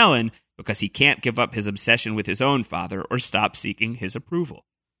relationship with Helen because he can't give up his obsession with his own father or stop seeking his approval.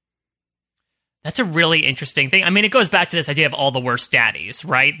 That's a really interesting thing. I mean, it goes back to this idea of all the worst daddies,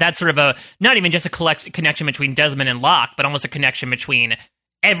 right? That's sort of not even just a connection between Desmond and Locke, but almost a connection between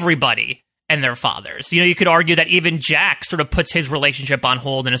everybody and their fathers. You could argue that even Jack sort of puts his relationship on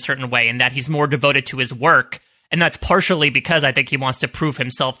hold in a certain way, and that he's more devoted to his work. And that's partially because I think he wants to prove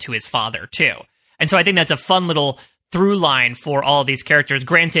himself to his father, too. And so I think that's a fun little through line for all of these characters.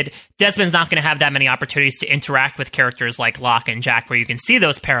 Granted, Desmond's not going to have that many opportunities to interact with characters like Locke and Jack where you can see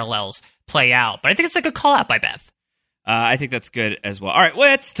those parallels play out. But I think it's like a call out by Beth. I think that's good as well. All right,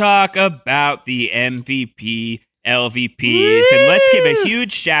 let's talk about the MVP LVPs. Woo! And let's give a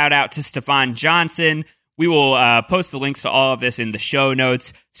huge shout out to Stefan Johnson. We will post the links to all of this in the show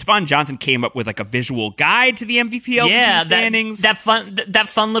notes. Stefan Johnson came up with like a visual guide to the MVP LVP standings. That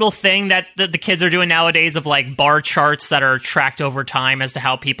fun little thing that the kids are doing nowadays of like bar charts that are tracked over time as to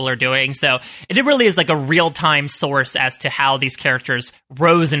how people are doing. So it really is like a real-time source as to how these characters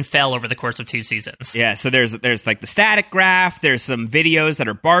rose and fell over the course of 2 seasons. Yeah, so there's like the static graph. There's some videos that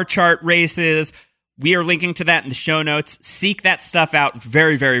are bar chart races. We are linking to that in the show notes. Seek that stuff out.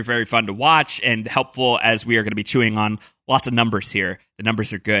 Very, very, very fun to watch and helpful as we are going to be chewing on lots of numbers here. The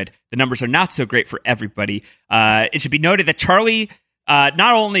numbers are good. The numbers are not so great for everybody. It should be noted that Charlie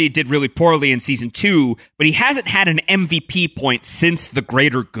not only did really poorly in season 2, but he hasn't had an MVP point since The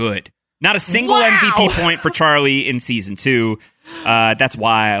Greater Good. Not a single MVP point for Charlie in season 2. That's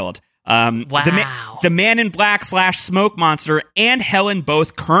wild. Wow. The Man in Black / Smoke Monster and Helen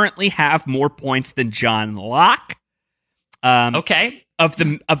both currently have more points than John Locke. Okay. Of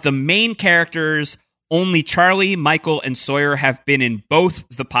the main characters, only Charlie, Michael, and Sawyer have been in both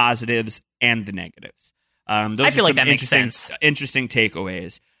the positives and the negatives. Those I feel like that makes sense. Interesting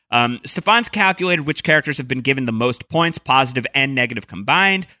takeaways. Stefan's calculated which characters have been given the most points, positive and negative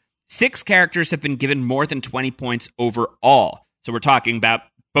combined. 6 characters have been given more than 20 points overall. So we're talking about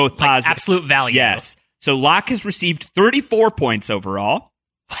both positive. Absolute value. Yes. So Locke has received 34 points overall.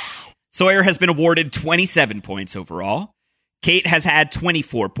 Wow. Sawyer has been awarded 27 points overall. Kate has had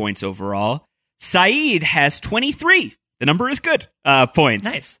 24 points overall. Saeed has 23. The number is good. Points.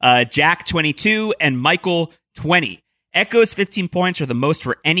 Nice. Jack 22 and Michael 20. Echo's 15 points are the most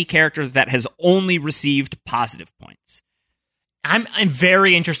for any character that has only received positive points. I'm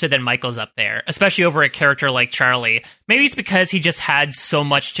very interested that Michael's up there, especially over a character like Charlie. Maybe it's because he just had so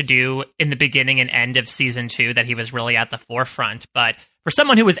much to do in the beginning and end of season 2 that he was really at the forefront. But for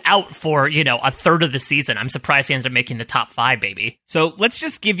someone who was out for, a third of the season, I'm surprised he ended up making the top 5, baby. So let's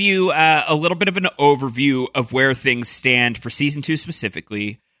just give you a little bit of an overview of where things stand for season 2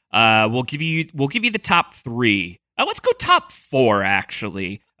 specifically. We'll give you the top 3. Let's go top 4,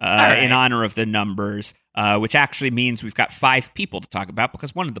 actually, right, in honor of the numbers. Which actually means we've got 5 people to talk about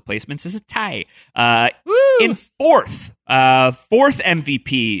because one of the placements is a tie. In fourth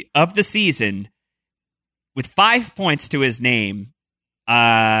MVP of the season with 5 points to his name,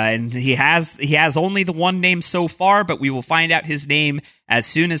 and he has only the one name so far, but we will find out his name as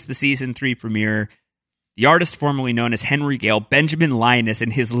soon as the season 3 premiere. The artist formerly known as Henry Gale, Benjamin Linus,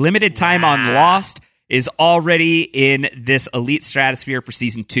 in his limited time on Lost, is already in this elite stratosphere for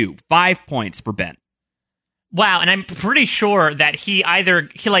season 2. 5 points for Ben. Wow, and I'm pretty sure that he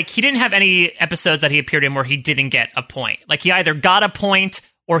didn't have any episodes that he appeared in where he didn't get a point. Like, he either got a point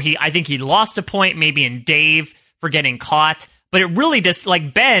or I think he lost a point, maybe in Dave for getting caught. But it really just,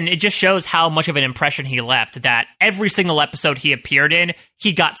 like Ben, it just shows how much of an impression he left, that every single episode he appeared in,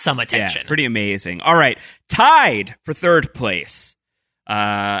 he got some attention. Yeah, pretty amazing. All right, tied for third place.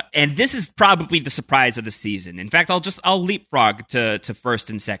 And this is probably the surprise of the season. In fact, I'll leapfrog to first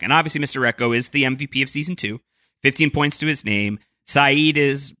and second. Obviously, Mr. Echo is the MVP of season 2, 15 points to his name. Saeed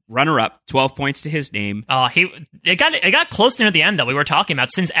is runner-up, 12 points to his name. It got close near the end, though. We were talking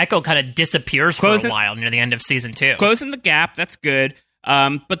about since Echo kind of disappears for a while near the end of season 2. Closing the gap, that's good.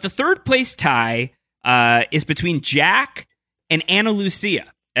 But the third place tie is between Jack and Ana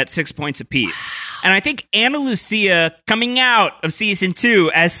Lucia at 6 points apiece. And I think Ana Lucia coming out of season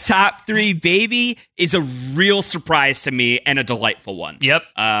 2 as top 3 baby is a real surprise to me and a delightful one. Yep.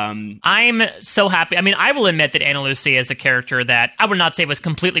 I'm so happy. I mean, I will admit that Ana Lucia is a character that I would not say was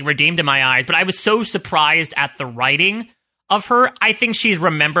completely redeemed in my eyes, but I was so surprised at the writing of her. I think she's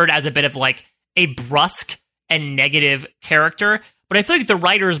remembered as a bit of like a brusque and negative character. But I feel like the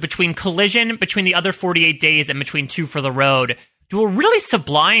writers between Collision, between The Other 48 Days, and between Two for the Road do a really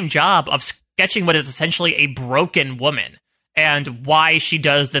sublime job of sketching what is essentially a broken woman and why she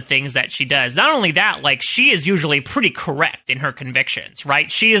does the things that she does. Not only that, like, she is usually pretty correct in her convictions,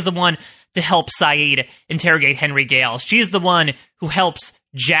 right? She is the one to help Saeed interrogate Henry Gale. She is the one who helps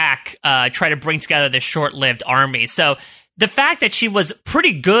Jack try to bring together this short-lived army. So the fact that she was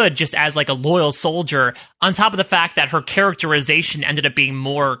pretty good just as like a loyal soldier, on top of the fact that her characterization ended up being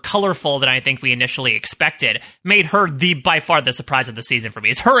more colorful than I think we initially expected, made her by far the surprise of the season for me.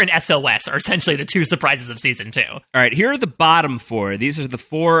 It's her and SOS are essentially the 2 surprises of season 2. All right, here are the bottom 4. These are the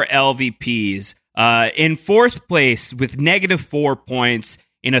 4 LVPs. In fourth place with -4 points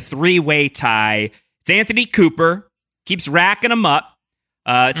in a 3-way tie, it's Anthony Cooper. Keeps racking them up.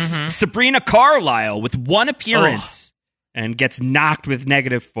 It's Sabrina Carlisle with 1 appearance. And gets knocked with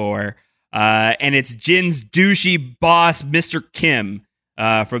 -4. And it's Jin's douchey boss, Mr. Kim,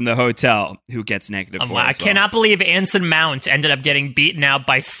 from the hotel, who gets -4. I cannot believe Anson Mount ended up getting beaten out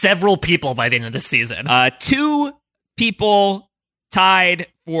by several people by the end of the season. 2 people tied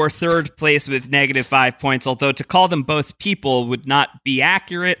for third place with -5 points, although to call them both people would not be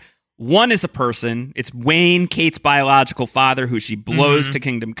accurate. One is a person. It's Wayne, Kate's biological father, who she blows to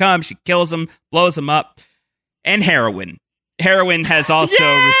Kingdom Come. She kills him, blows him up. And Heroin. Heroin has also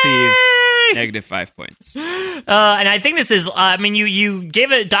received -5 points. And I think this is, you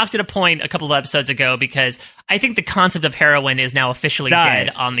docked it a point a couple of episodes ago because I think the concept of Heroin is now officially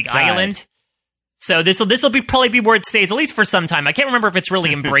dead on the island. So this will probably be where it stays, at least for some time. I can't remember if it's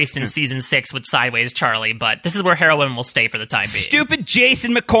really embraced in season 6 with Sideways Charlie, but this is where Heroin will stay for the time being. Stupid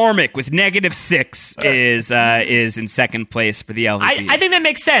Jason McCormick with -6 is in second place for the LVPs. I think that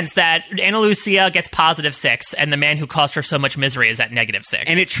makes sense that Ana Lucia gets +6, and the man who caused her so much misery is at -6.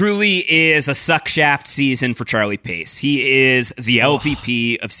 And it truly is a suckshaft season for Charlie Pace. He is the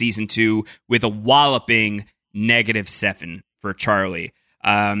LVP of season 2 with a walloping -7 for Charlie.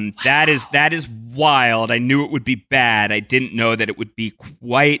 That is wild. I knew it would be bad. I didn't know that it would be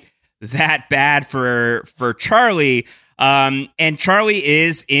quite that bad for Charlie. And Charlie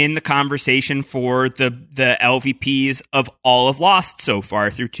is in the conversation for the LVPs of all of Lost so far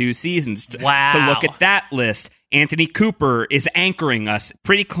through 2 seasons. Wow. To look at that list, Anthony Cooper is anchoring us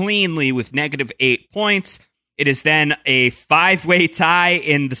pretty cleanly with -8 points. It is then a 5-way tie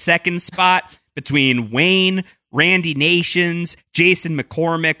in the second spot between Wayne, Randy Nations, Jason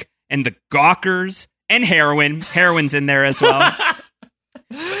McCormick, and the Gawkers, and Heroin. Heroin's in there as well.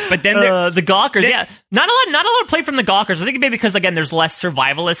 But then the Gawkers, not a lot of play from the Gawkers. I think maybe because again, there's less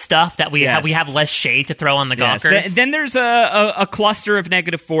survivalist stuff that we have less shade to throw on the Gawkers. Then there's a cluster of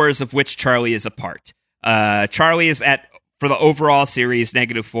 -4s of which Charlie is a part. Charlie is for the overall series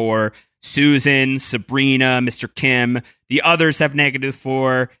 -4. Susan, Sabrina, Mr. Kim. The others have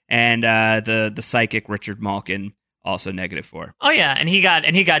 -4, and the psychic Richard Malkin also -4. Oh yeah, and he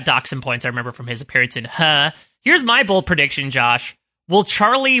got Dachshund points. I remember from his appearance in Here's my bold prediction, Josh. Will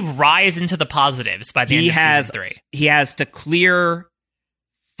Charlie rise into the positives by the end of season 3? He has to clear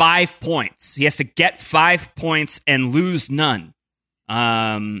 5 points. He has to get 5 points and lose none. He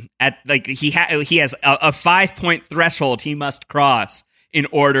has a 5-point threshold he must cross in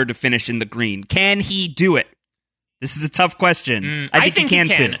order to finish in the green. Can he do it? This is a tough question. I think he can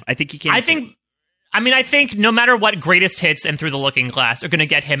too. I think he can. I think no matter what, Greatest Hits and Through the Looking Glass are going to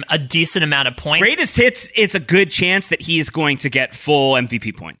get him a decent amount of points. Greatest Hits, it's a good chance that he is going to get full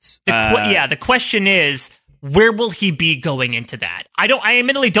MVP points. The question is, where will he be going into that? I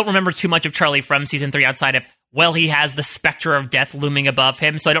admittedly don't remember too much of Charlie from season 3 outside of, well, he has the specter of death looming above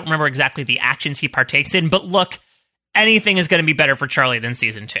him, so I don't remember exactly the actions he partakes in. But look, anything is going to be better for Charlie than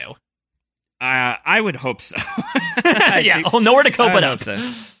season 2. I would hope so. Nowhere to go but up. So.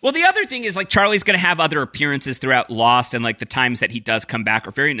 Well, the other thing is, like, Charlie's going to have other appearances throughout Lost, and, like, the times that he does come back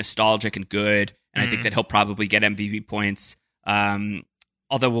are very nostalgic and good, and I think that he'll probably get MVP points.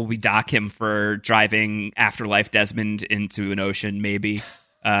 Although, will we dock him for driving Afterlife Desmond into an ocean, maybe?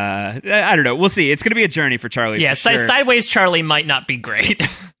 I don't know. We'll see. It's going to be a journey for Charlie. Yeah, for sure. Sideways Charlie might not be great.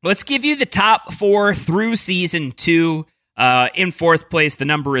 Let's give you the top 4 through season 2. In 4th place, the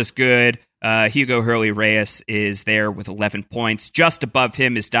number is good. Hugo Hurley Reyes is there with 11 points. Just above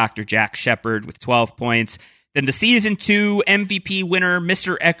him is Dr. Jack Shepard with 12 points. Then the season 2 MVP winner,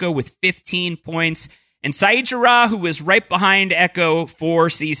 Mr. Echo, with 15 points. And Saeed Jarrah, who was right behind Echo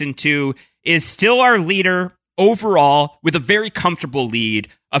for season 2, is still our leader overall with a very comfortable lead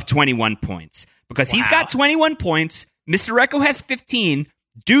of 21 points. Because he's got 21 points. Mr. Echo has 15.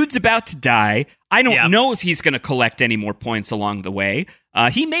 Dude's about to die. I don't know if he's going to collect any more points along the way.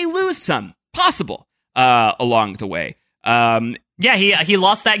 He may lose some, possible, along the way. He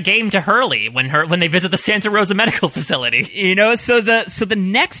lost that game to Hurley when they visit the Santa Rosa Medical Facility. So the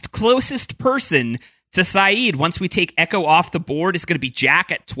next closest person to Saeed, once we take Echo off the board, is going to be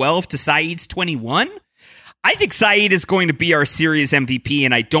Jack at 12 to Saeed's 21. I think Saeed is going to be our series MVP,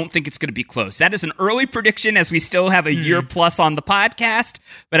 and I don't think it's going to be close. That is an early prediction, as we still have a year plus on the podcast,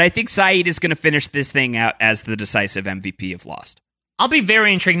 but I think Saeed is going to finish this thing out as the decisive MVP of Lost. I'll be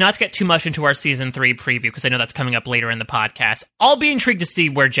very intrigued, not to get too much into our season 3 preview, because I know that's coming up later in the podcast. I'll be intrigued to see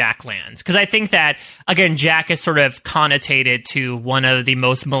where Jack lands, because I think that, again, Jack is sort of connotated to one of the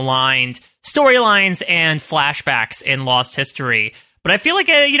most maligned storylines and flashbacks in Lost history. But I feel like,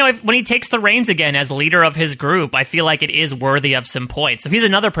 when he takes the reins again as leader of his group, I feel like it is worthy of some points. So he's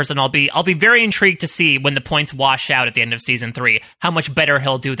another person I'll be very intrigued to see when the points wash out at the end of season 3, how much better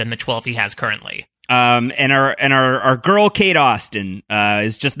he'll do than the 12 he has currently. And our girl Kate Austin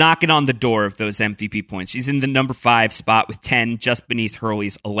is just knocking on the door of those MVP points. She's in the number 5 spot with 10, just beneath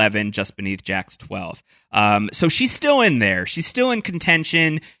Hurley's 11, just beneath Jack's 12. So she's still in there. She's still in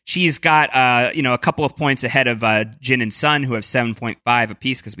contention. She's got a couple of points ahead of Jin and Sun, who have 7.5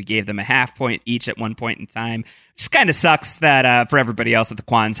 apiece because we gave them a half point each at one point in time. Just kind of sucks that for everybody else that the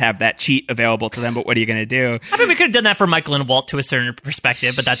Kwans have that cheat available to them. But what are you going to do? I mean, we could have done that for Michael and Walt to a certain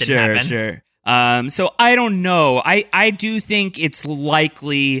perspective, but that didn't happen. Sure. So I don't know. I do think it's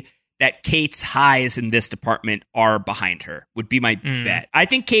likely that Kate's highs in this department are behind her, would be my bet. I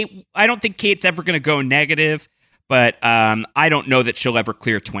don't think Kate's ever going to go negative, but I don't know that she'll ever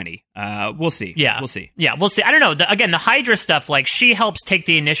clear 20. We'll see. We'll see. Yeah, we'll see. I don't know. The Hydra stuff, like, she helps take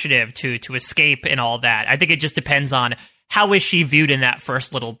the initiative to escape and all that. I think it just depends on how is she viewed in that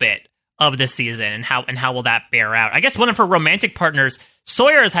first little bit of the season, and how will that bear out. I guess one of her romantic partners,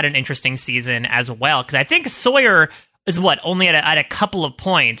 Sawyer, has had an interesting season as well, because I think Sawyer is only at a couple of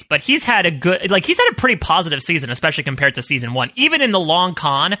points, but he's had a pretty positive season, especially compared to season 1. Even in the long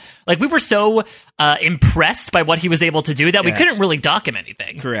con, like, we were so impressed by what he was able to do that we couldn't really dock him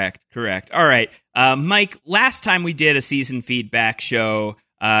anything. Correct. All right, Mike. Last time we did a season feedback show,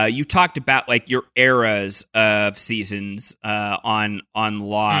 you talked about like your eras of seasons on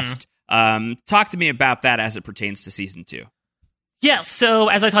Lost. Talk to me about that as it pertains to season 2. Yeah, so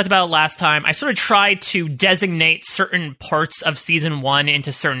as I talked about last time, I sort of tried to designate certain parts of season 1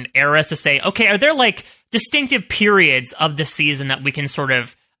 into certain eras to say, okay, are there like distinctive periods of the season that we can sort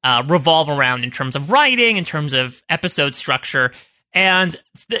of revolve around in terms of writing, in terms of episode structure? And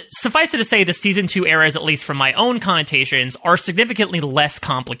suffice it to say, the season 2 eras, at least from my own connotations, are significantly less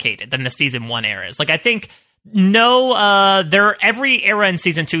complicated than the season 1 eras. Like, I think every era in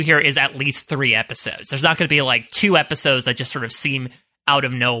season 2 here is at least 3 episodes. There's not going to be like 2 episodes that just sort of seem out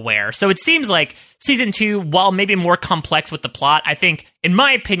of nowhere. So it seems like season 2, while maybe more complex with the plot, I think, in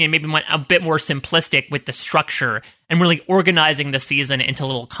my opinion, maybe went a bit more simplistic with the structure and really organizing the season into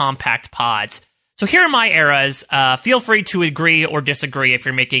little compact pods. So here are my eras. Feel free to agree or disagree if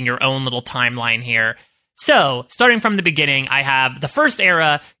you're making your own little timeline here. So, starting from the beginning, I have the first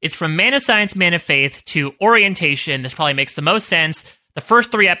era is from Man of Science, Man of Faith to Orientation. This probably makes the most sense. The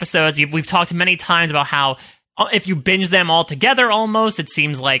first 3 episodes, we've talked many times about how if you binge them all together almost, it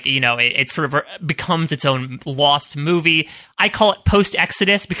seems like, it sort of becomes its own Lost movie. I call it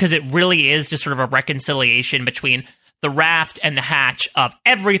post-Exodus because it really is just sort of a reconciliation between the raft and the hatch of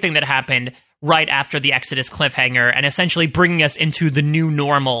everything that happened right after the Exodus cliffhanger and essentially bringing us into the new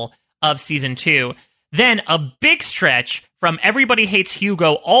normal of season 2. Then a big stretch from Everybody Hates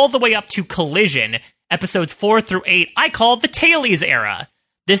Hugo all the way up to Collision, episodes 4 through 8, I call the Tailies era.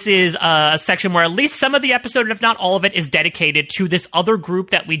 This is a section where at least some of the episode, if not all of it, is dedicated to this other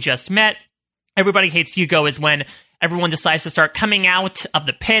group that we just met. Everybody Hates Hugo is when everyone decides to start coming out of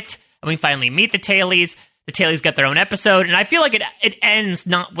the pit, and we finally meet the Tailies. The Tailies get their own episode, and I feel like it ends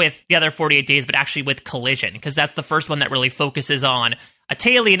not with the other 48 days, but actually with Collision, because that's the first one that really focuses on a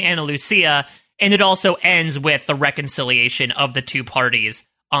Tailie and Ana Lucia. And it also ends with the reconciliation of the 2 parties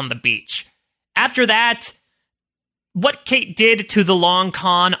on the beach. After that, what Kate did to the long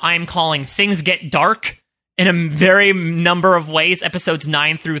con, I'm calling Things Get Dark in a very number of ways, episodes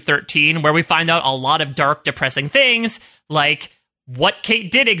 9 through 13, where we find out a lot of dark, depressing things, like what Kate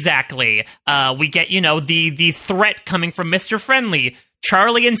did exactly. We get, the threat coming from Mr. Friendly.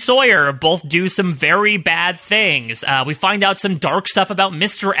 Charlie and Sawyer both do some very bad things. We find out some dark stuff about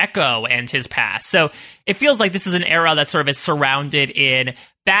Mr. Echo and his past. So it feels like this is an era that sort of is surrounded in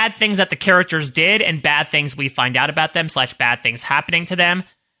bad things that the characters did and bad things we find out about them / bad things happening to them.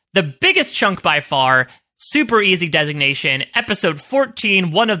 The biggest chunk by far, super easy designation, episode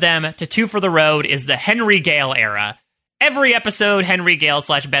 14, one of them to 2 for the road, is the Henry Gale era. Every episode, Henry Gale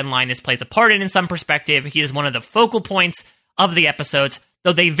 / Ben Linus plays a part in some perspective. He is one of the focal points of the episodes,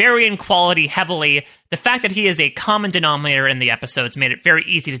 though they vary in quality heavily. The fact that he is a common denominator in the episodes made it very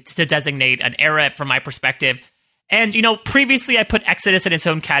easy to designate an era from my perspective. And, previously I put Exodus in its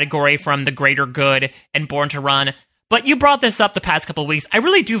own category from The Greater Good and Born to Run, but you brought this up the past couple of weeks. I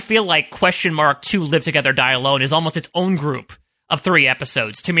really do feel like (2) Live Together, Die Alone is almost its own group of 3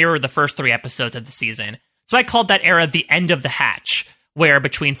 episodes to mirror the first 3 episodes of the season. So I called that era the end of the hatch, where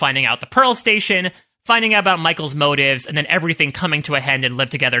between finding out the Pearl Station, finding out about Michael's motives, and then everything coming to a head in Live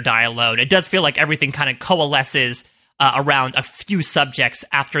Together, Die Alone, it does feel like everything kind of coalesces around a few subjects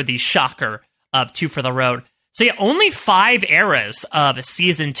after the shocker of 2 for the Road. So yeah, only 5 eras of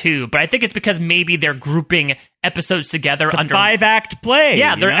season 2, but I think it's because maybe they're grouping episodes together it's under 5-act play.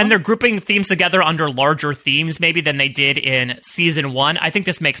 Yeah, and they're grouping themes together under larger themes maybe than they did in season 1. I think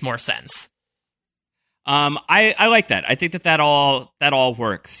this makes more sense. I like that. I think that all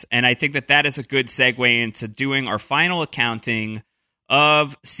works, and I think that is a good segue into doing our final accounting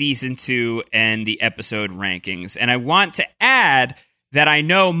of season 2 and the episode rankings. And I want to add that I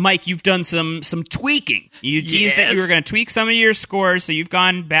know, Mike, you've done some tweaking. You teased that you were going to tweak some of your scores, so you've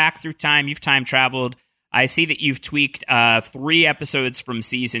gone back through time. You've time traveled. I see that you've tweaked 3 episodes from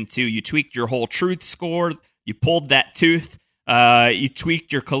season 2. You tweaked your whole truth score. You pulled that tooth. You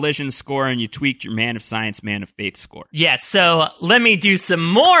tweaked your Collision score, and you tweaked your Man of Science, Man of Faith score. Yes, so let me do some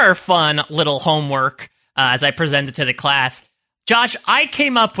more fun little homework as I presented to the class. Josh, I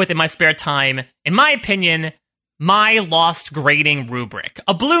came up with, in my spare time, in my opinion, my Lost grading rubric,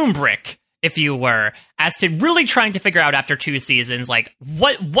 a Bloom brick, if you were, as to really trying to figure out after 2 seasons, like,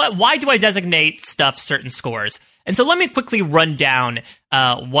 why do I designate stuff certain scores? And so let me quickly run down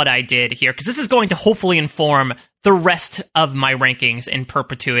what I did here, because this is going to hopefully inform the rest of my rankings in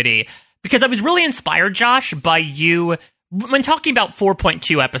perpetuity. Because I was really inspired, Josh, by you. When talking about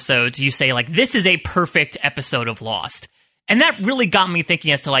 4.2 episodes, you say, like, this is a perfect episode of Lost. And that really got me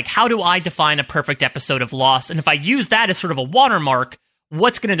thinking as to, like, how do I define a perfect episode of Lost? And if I use that as sort of a watermark,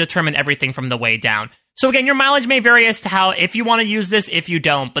 what's going to determine everything from the way down. So again, your mileage may vary as to how, if you want to use this, if you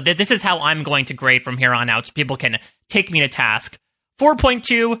don't, but this is how I'm going to grade from here on out so people can take me to task.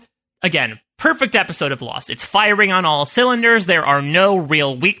 4.2, again, perfect episode of Lost. It's firing on all cylinders. There are no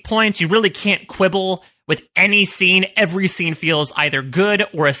real weak points. You really can't quibble with any scene. Every scene feels either good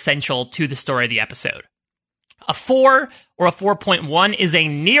or essential to the story of the episode. A 4 or a 4.1 is a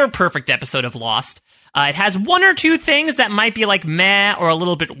near perfect episode of Lost. It has one or two things that might be like meh or a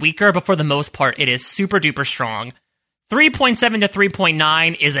little bit weaker, but for the most part, it is super duper strong. 3.7 to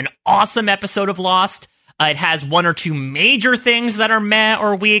 3.9 is an awesome episode of Lost. It has one or two major things that are meh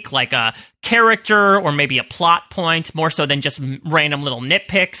or weak, like a character or maybe a plot point, more so than just random little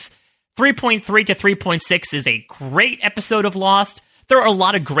nitpicks. 3.3 to 3.6 is a great episode of Lost. There are a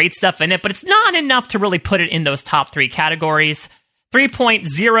lot of great stuff in it, but it's not enough to really put it in those top three categories.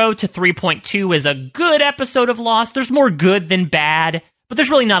 3.0 to 3.2 is a good episode of Lost. There's more good than bad, but there's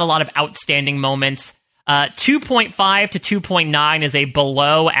really not a lot of outstanding moments. 2.5 to 2.9 is a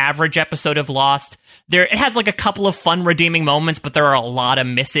below average episode of Lost. It has like a couple of fun redeeming moments, but there are a lot of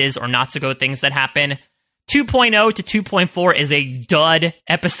misses or not so good things that happen. 2.0 to 2.4 is a dud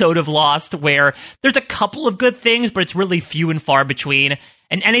episode of Lost where there's a couple of good things, but it's really few and far between.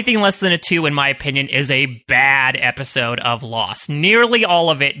 And anything less than a 2, in my opinion, is a bad episode of Lost. Nearly all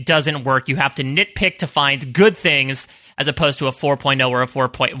of it doesn't work. You have to nitpick to find good things, as opposed to a 4.0 or a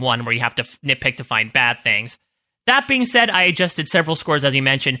 4.1 where you have to nitpick to find bad things. That being said, I adjusted several scores, as you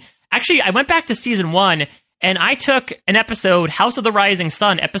mentioned. Actually, I went back to season 1, and I took an episode, House of the Rising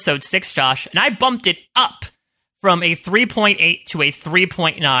Sun, episode 6, Josh, and I bumped it up from a 3.8 to a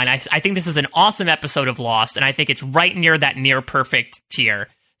 3.9. I think this is an awesome episode of Lost, and I think it's right near that near-perfect tier.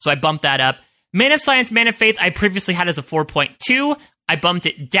 So I bumped that up. Man of Science, Man of Faith, I previously had as a 4.2. I bumped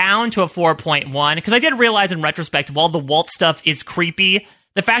it down to a 4.1, because I did realize in retrospect, while the Walt stuff is creepy,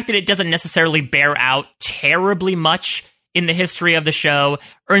 the fact that it doesn't necessarily bear out terribly much in the history of the show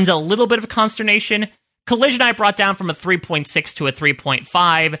earns a little bit of consternation. Collision I brought down from a 3.6 to a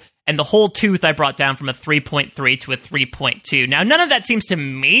 3.5, and The Whole Tooth I brought down from a 3.3 to a 3.2. Now, none of that seems to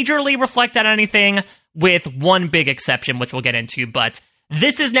majorly reflect on anything, with one big exception, which we'll get into, but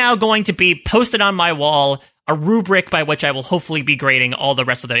this is now going to be posted on my wall, a rubric by which I will hopefully be grading all the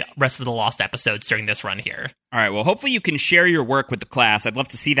rest of the Lost episodes during this run here. All right, well, hopefully you can share your work with the class. I'd love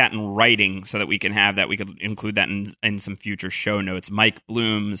to see that in writing so that we can have that. We could include that in some future show notes. Mike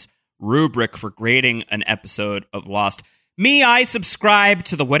Bloom's rubric for grading an episode of Lost. Me, I subscribe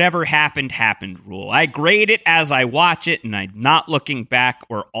to the whatever happened rule. I grade it as I watch it, and I'm not looking back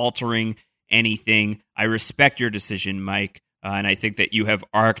or altering anything. I respect your decision, Mike, and I think that you have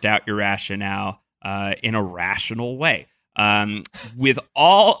arced out your rationale in a rational way. With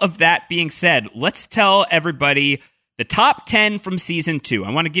all of that being said, let's tell everybody the top 10 from season 2.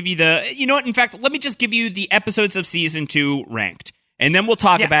 I want to give you in fact, let me just give you the episodes of season 2 ranked, and then we'll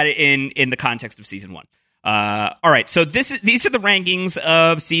talk about it in the context of season 1. All right, so these are the rankings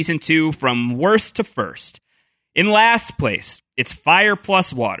of season 2 from worst to first. In last place, it's Fire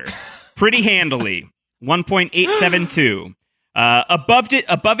Plus Water, pretty handily, 1.872. Above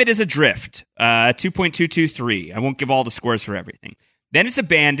it is Adrift, 2.223. I won't give all the scores for everything. Then it's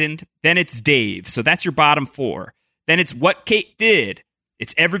Abandoned. Then it's Dave. So that's your bottom 4. Then it's What Kate Did.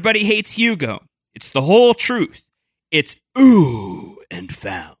 It's Everybody Hates Hugo. It's The Whole Truth. It's Ooh and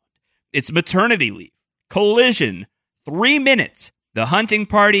Found. It's Maternity Leave. Collision. 3 Minutes. The Hunting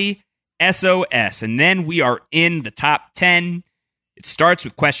Party. SOS. And then we are in the top 10. It starts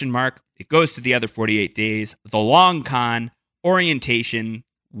with question mark. It goes to the other 48 days. The Long Con. Orientation,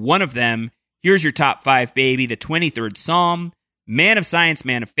 one of them. Here's your top 5, baby. The 23rd Psalm, Man of Science,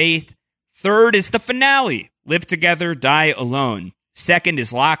 Man of Faith. Third is the finale, Live Together, Die Alone. Second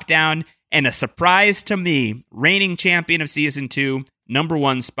is Lockdown, and a surprise to me, reigning champion of season 2, number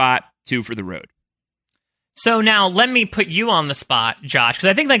 1 spot, 2 for the road. So now let me put you on the spot, Josh, because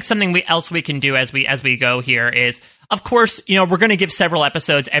I think like something else we can do as we go here is, of course, we're going to give several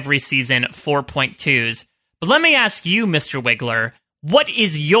episodes every season 4.2s. But let me ask you, Mr. Wiggler, what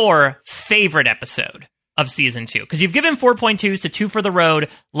is your favorite episode of season 2? Because you've given 4.2s to 2 for the Road,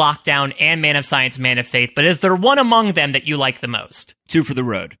 Lockdown, and Man of Science, Man of Faith. But is there one among them that you like the most? 2 for the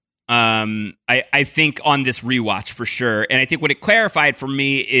Road. I think on this rewatch for sure, and I think what it clarified for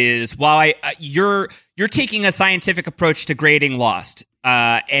me is while you're taking a scientific approach to grading Lost,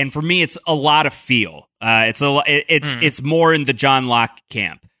 and for me it's a lot of feel. It's more in the John Locke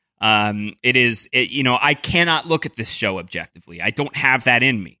camp. I cannot look at this show objectively. I don't have that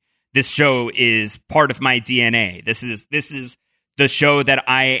in me. This show is part of my DNA. This is the show that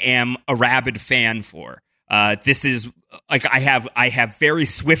I am a rabid fan for. This is like I have very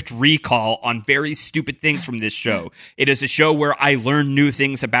swift recall on very stupid things from this show. It is a show where I learn new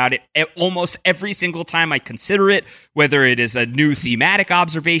things about it almost every single time I consider it, whether it is a new thematic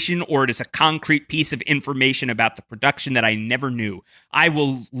observation or it is a concrete piece of information about the production that I never knew. I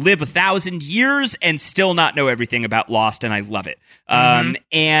will live 1,000 years and still not know everything about Lost, and I love it.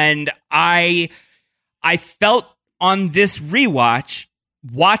 And I felt on this rewatch,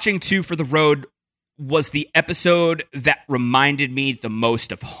 watching Two for the Road was the episode that reminded me the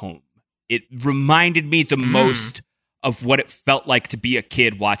most of home. It reminded me the most of what it felt like to be a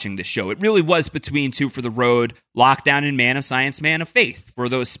kid watching the show. It really was between Two for the Road, Lockdown, and Man of Science, Man of Faith for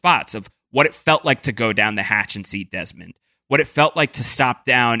those spots of what it felt like to go down the hatch and see Desmond, what it felt like to stop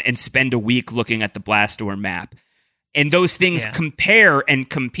down and spend a week looking at the Blastdoor map. And those things compare and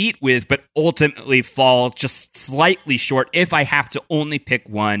compete with, but ultimately fall just slightly short if I have to only pick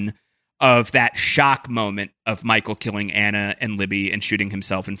one, of that shock moment of Michael killing Anna and Libby and shooting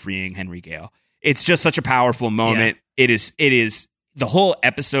himself and freeing Henry Gale. It's just such a powerful moment. Yeah. It is the whole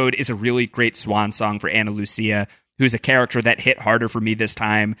episode is a really great swan song for Ana Lucia, who's a character that hit harder for me this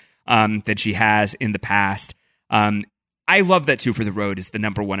time than she has in the past. I love that Two for the Road is the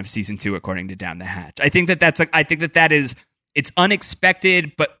number one of season 2 according to Down the Hatch. I think that is it's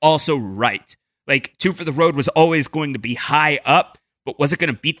unexpected but also right. Like Two for the Road was always going to be high up. But was it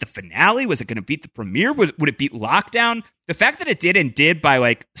going to beat the finale? Was it going to beat the premiere? Would it beat Lockdown? The fact that it did by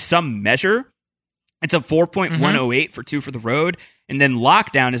like some measure, it's a 4.108 for Two for the Road, and then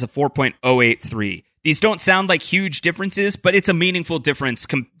Lockdown is a 4.083. These don't sound like huge differences, but it's a meaningful difference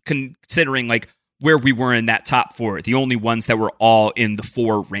considering like where we were in that top 4, the only ones that were all in the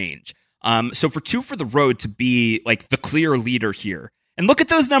 4 range. So for Two for the Road to be like the clear leader here, and look at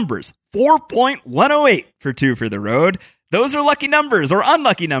those numbers, 4.108 for Two for the Road. Those are lucky numbers or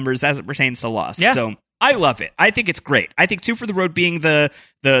unlucky numbers as it pertains to Lost. Yeah. So I love it. I think it's great. I think Two for the Road being the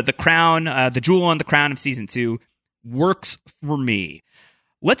crown, the jewel on the crown of season 2 works for me.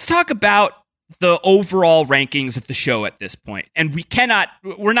 Let's talk about the overall rankings of the show at this point. And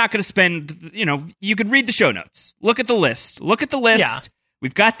we're not going to spend, you could read the show notes. Look at the list. Yeah.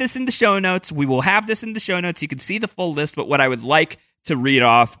 We've got this in the show notes. We will have this in the show notes. You can see the full list, but what I would like to read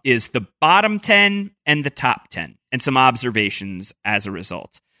off is the bottom 10 and the top 10 and some observations as a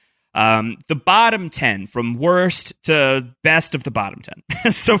result. The bottom 10 from worst to best of the bottom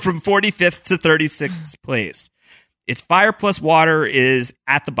 10. So from 45th to 36th place. It's Fire Plus Water is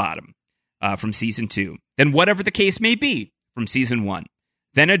at the bottom from season 2. Then Whatever the Case May Be from season 1.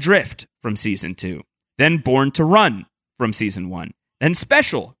 Then Adrift from season 2. Then Born to Run from season 1. Then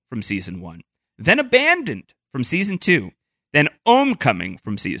Special from season 1. Then Abandoned from season 2. Then Homecoming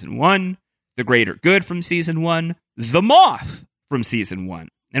from season 1, The Greater Good from season 1, The Moth from season 1,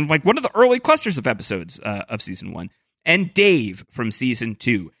 and like one of the early clusters of episodes of season 1, and Dave from season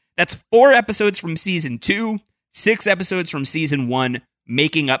 2. That's 4 episodes from season 2, 6 episodes from season 1,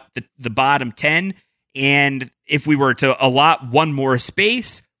 making up the bottom 10. And if we were to allot one more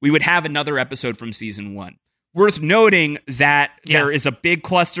space, we would have another episode from season 1. Worth noting that there is a big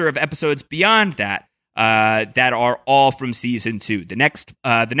cluster of episodes beyond that. That are all from season 2. The next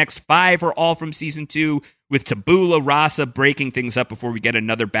 5 are all from season 2, with Tabula Rasa breaking things up before we get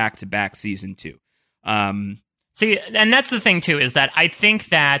another back-to-back season 2. See, and that's the thing too, is that I think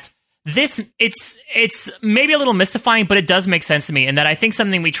that it's maybe a little mystifying, but it does make sense to me. And that I think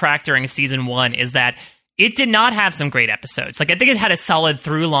something we tracked during season 1 is that it did not have some great episodes. Like I think it had a solid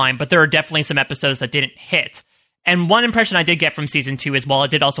through line, but there are definitely some episodes that didn't hit. And one impression I did get from season 2 is while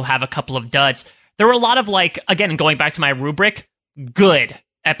it did also have a couple of duds, there were a lot of, like, again, going back to my rubric, good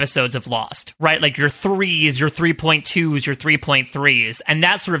episodes of Lost, right? Like your 3s, your 3.2s, your 3.3s, and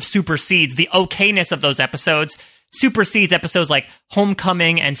that sort of supersedes the okayness of those episodes, supersedes episodes like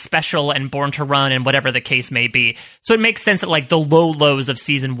Homecoming and Special and Born to Run and whatever the case may be. So it makes sense that, like, the lows of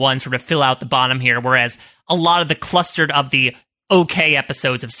season 1 sort of fill out the bottom here, whereas a lot of the clustered of the okay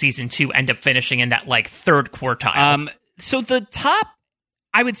episodes of season 2 end up finishing in that, like, third quartile. So the top,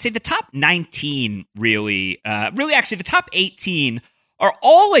 I would say the top 19 really actually the top 18 are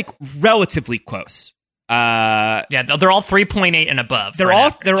all like relatively close. They're all 3.8 and above. They're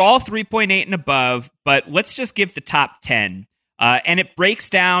all 3.8 and above, but let's just give the top 10. And it breaks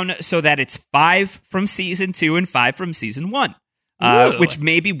down so that it's 5 from season 2 and 5 from season 1. Which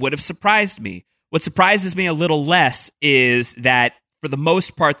maybe would have surprised me. What surprises me a little less is that for the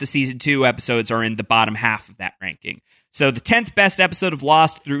most part the season 2 episodes are in the bottom half of that ranking. So the 10th best episode of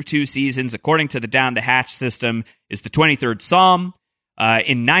Lost through 2 seasons, according to the Down the Hatch system, is the 23rd Psalm.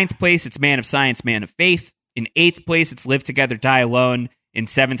 In 9th place, it's Man of Science, Man of Faith. In 8th place, it's Live Together, Die Alone. In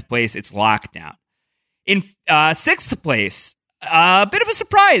 7th place, it's Lockdown. In sixth place, a bit of a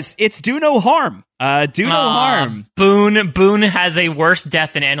surprise. It's Do No Harm. Do No Harm. Boone has a worse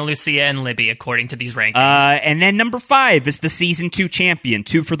death than Ana Lucia and Libby, according to these rankings. And then number 5 is the season 2 champion,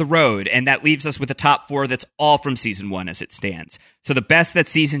 Two for the Road, and that leaves us with a top 4 that's all from season 1 as it stands. So the best that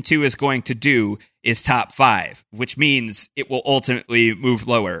season 2 is going to do is top 5, which means it will ultimately move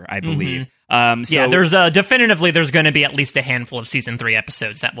lower, I believe. There's definitively there's going to be at least a handful of season 3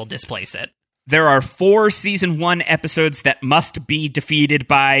 episodes that will displace it. There are 4 season 1 episodes that must be defeated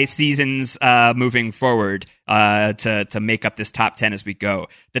by seasons moving forward to make up this top 10 as we go.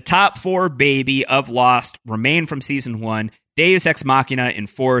 The top 4, baby, of Lost remain from season 1. Deus Ex Machina in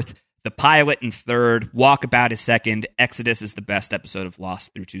 4th. The Pilot in 3rd. Walkabout is 2nd. Exodus is the best episode of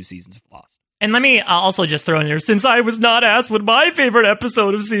Lost through 2 seasons of Lost. And let me also just throw in here, since I was not asked what my favorite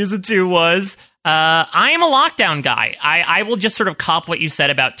episode of season 2 was, I am a Lockdown guy. I will just sort of cop what you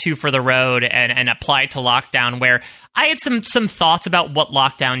said about Two for the Road and apply it to Lockdown, where I had some thoughts about what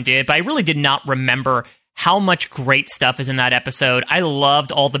Lockdown did, but I really did not remember how much great stuff is in that episode. I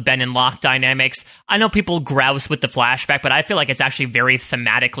loved all the Ben and Locke dynamics. I know people grouse with the flashback, but I feel like it's actually very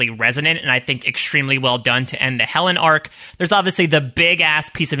thematically resonant, and I think extremely well done to end the Helen arc. There's obviously the big-ass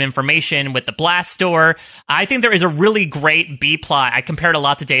piece of information with the blast door. I think there is a really great B-plot. I compared a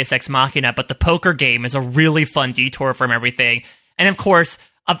lot to Deus Ex Machina, but the poker game is a really fun detour from everything. And of course,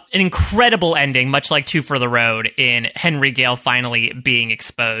 an incredible ending, much like Two for the Road, in Henry Gale finally being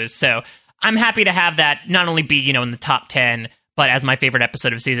exposed. So I'm happy to have that not only be, in the top 10, but as my favorite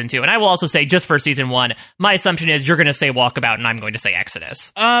episode of season 2. And I will also say, just for season 1, my assumption is you're going to say Walkabout and I'm going to say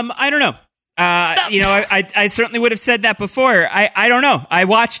Exodus. I don't know. I certainly would have said that before. I don't know. I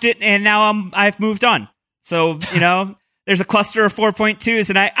watched it and now I've moved on. So, there's a cluster of 4.2s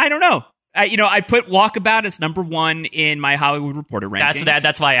and I don't know. I put Walkabout as number 1 in my Hollywood Reporter rankings.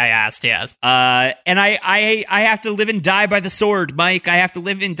 That's why I asked, yes. And I have to live and die by the sword, Mike. I have to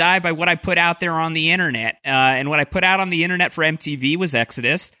live and die by what I put out there on the internet. And what I put out on the internet for MTV was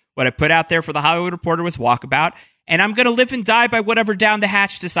Exodus. What I put out there for the Hollywood Reporter was Walkabout. And I'm going to live and die by whatever Down the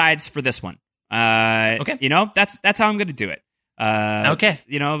Hatch decides for this one. Okay. That's how I'm going to do it. Okay.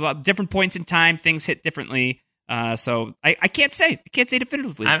 Different points in time, things hit differently. So I can't say. I can't say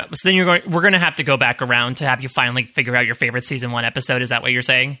definitively. So then we're going to have to go back around to have you finally figure out your favorite season 1 episode. Is that what you're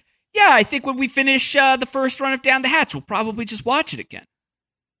saying? Yeah, I think when we finish the first run of Down the Hatch, we'll probably just watch it again.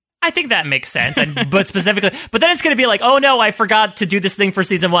 I think that makes sense. But then it's going to be like, oh no, I forgot to do this thing for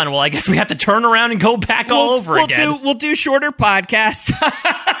season 1. Well, I guess we have to turn around and go back all over again. We'll do shorter podcasts.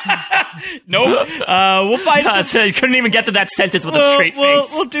 Nope. We'll find so you couldn't even get to that sentence with a straight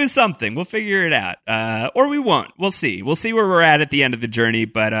face. We'll do something. We'll figure it out. Or we won't. We'll see. We'll see where we're at the end of the journey.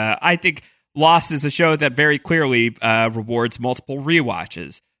 But I think Lost is a show that very clearly rewards multiple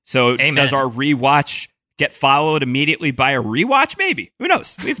rewatches. So Amen. Does our rewatch get followed immediately by a rewatch? Maybe. Who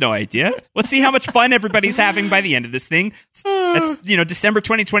knows? We have no idea. Let's see how much fun everybody's having by the end of this thing. That's December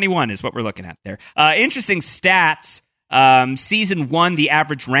 2021 is what we're looking at there. Interesting stats. Season 1, the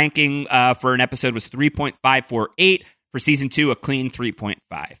average ranking for an episode was 3.548. For season 2, a clean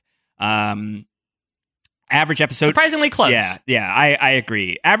 3.5. Average episode, surprisingly close. Yeah, I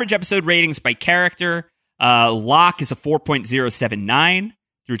agree. Average episode ratings by character. Locke is a 4.079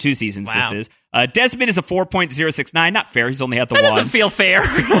 through 2 seasons. Wow. This is. Desmond is a 4.069. Not fair. He's only had the that 1. Doesn't feel fair.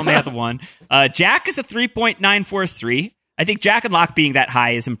 He only had the 1. Jack is a 3.943. I think Jack and Locke being that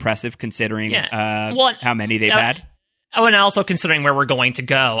high is impressive considering how many they've had. Oh, and also considering where we're going to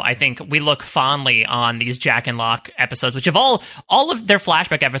go, I think we look fondly on these Jack and Locke episodes, which have all of their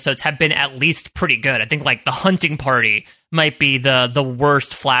flashback episodes have been at least pretty good. I think like the hunting party might be the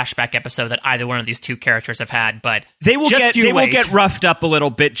worst flashback episode that either one of these two characters have had, but they will get roughed up a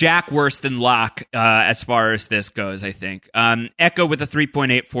little bit. Jack worse than Locke as far as this goes, I think. Echo with a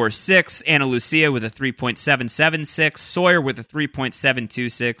 3.846, Ana Lucia with a 3.776, Sawyer with a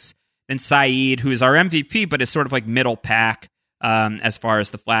 3.726. And Saeed, who is our MVP, but is sort of like middle pack as far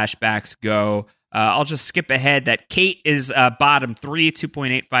as the flashbacks go. I'll just skip ahead that Kate is bottom 3,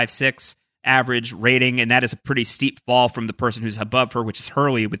 2.856 average rating, and that is a pretty steep fall from the person who's above her, which is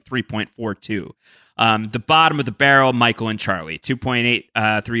Hurley with 3.42. The bottom of the barrel, Michael and Charlie,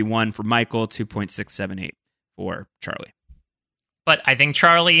 2.831 for Michael, 2.678 for Charlie. But I think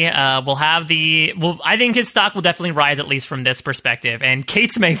Charlie will have I think his stock will definitely rise, at least from this perspective, and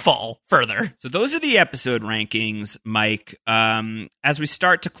Kate's may fall further. So those are the episode rankings, Mike. As we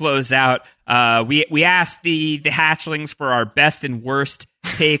start to close out, we asked the hatchlings for our best and worst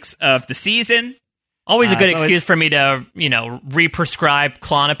takes of the season. Always a good excuse for me to, re-prescribe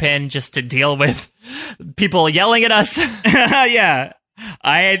Klonopin just to deal with people yelling at us. Yeah.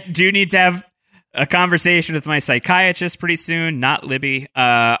 I do need to have a conversation with my psychiatrist pretty soon, not Libby.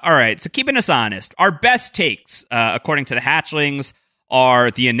 All right, so keeping us honest, our best takes, according to the Hatchlings,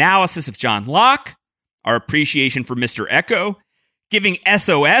 are the analysis of John Locke, our appreciation for Mr. Echo, giving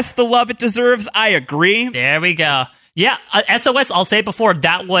SOS the love it deserves. I agree. There we go. Yeah, SOS, I'll say it before,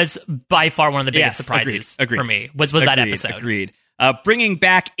 that was by far one of the biggest surprises for me, was that episode. Agreed. Bringing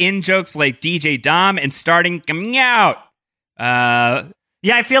back in-jokes like DJ Dom and starting coming out.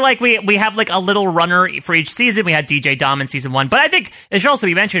 Yeah, I feel like we have like a little runner for each season. We had DJ Dom in season 1, but I think it should also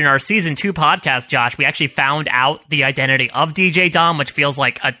be mentioned in our season 2 podcast, Josh, we actually found out the identity of DJ Dom, which feels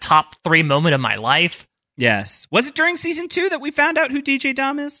like a top 3 moment of my life. Yes. Was it during season 2 that we found out who DJ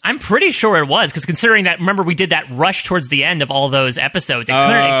Dom is? I'm pretty sure it was, because considering that, remember, we did that rush towards the end of all those episodes.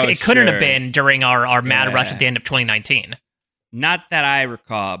 It couldn't have been during our mad rush at the end of 2019. Not that I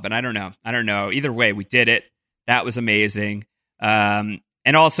recall, but I don't know. Either way, we did it. That was amazing.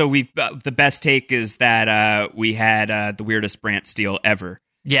 And also, the best take is that we had the weirdest Brant Steele ever.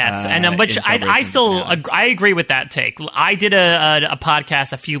 Yes, and which I agree with that take. I did a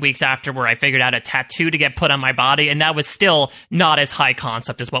podcast a few weeks after where I figured out a tattoo to get put on my body, and that was still not as high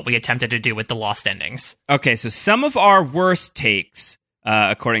concept as what we attempted to do with the Lost endings. Okay, so some of our worst takes,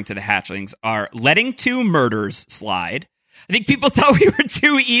 according to the Hatchlings, are letting 2 murders slide. I think people thought we were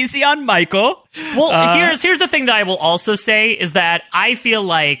too easy on Michael. Well, here's the thing that I will also say is that I feel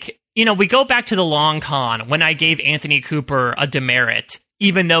like, we go back to the long con when I gave Anthony Cooper a demerit,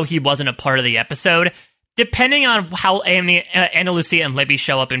 even though he wasn't a part of the episode. Depending on how Ana Lucia and Libby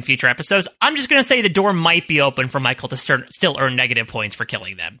show up in future episodes, I'm just going to say the door might be open for Michael to still earn negative points for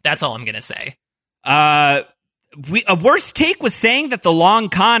killing them. That's all I'm going to say. A worst take was saying that The Long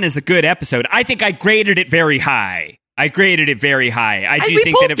Con is a good episode. I think I graded it very high. I did.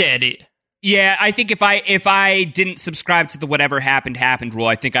 Yeah, I think if I didn't subscribe to the whatever happened rule,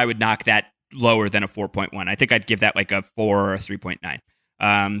 I think I would knock that lower than a 4.1. I think I'd give that like a 4 or a 3.9.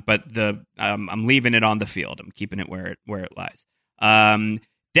 But I'm leaving it on the field. I'm keeping it where it lies.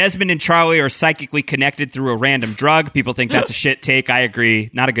 Desmond and Charlie are psychically connected through a random drug. People think that's a shit take. I agree.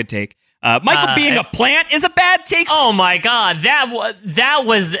 Not a good take. Michael being a plant is a bad take. Oh my god, that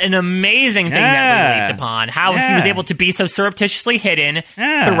was an amazing thing that we leaped upon. How he was able to be so surreptitiously hidden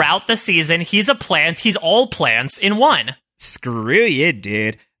throughout the season. He's a plant. He's all plants in one. Screw you,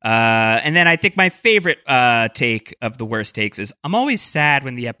 dude. And then I think my favorite take of the worst takes is I'm always sad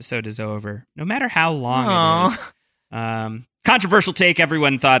when the episode is over, no matter how long it is. Controversial take.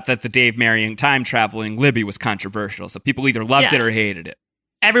 Everyone thought that the Dave marrying time traveling Libby was controversial, so people either loved it or hated it.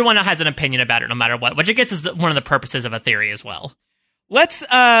 Everyone has an opinion about it, no matter what, which I guess is one of the purposes of a theory as well. Let's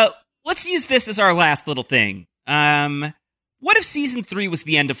use this as our last little thing. What if season 3 was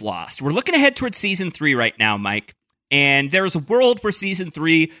the end of Lost? We're looking ahead towards season 3 right now, Mike, and there's a world where season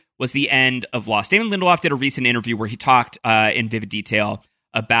 3 was the end of Lost. Damon Lindelof did a recent interview where he talked in vivid detail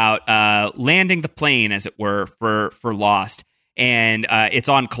about landing the plane, as it were, for Lost. And it's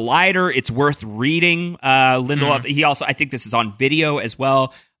on Collider. It's worth reading. Lindelof. He also, I think this is on video as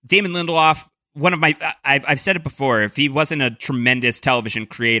well. Damon Lindelof, one of my, I've said it before. If he wasn't a tremendous television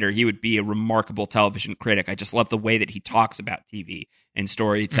creator, he would be a remarkable television critic. I just love the way that he talks about TV and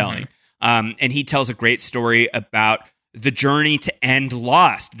storytelling. And he tells a great story about the journey to end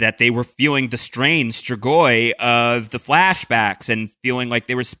Lost, that they were feeling the strain, strigoi of the flashbacks and feeling like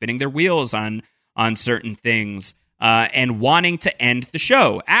they were spinning their wheels on certain things. And wanting to end the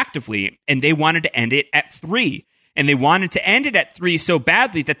show actively. And they wanted to end it at 3. And they wanted to end it at 3 so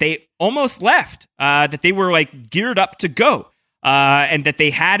badly that they almost left, that they were like geared up to go. And that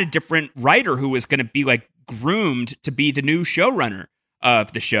they had a different writer who was going to be like groomed to be the new showrunner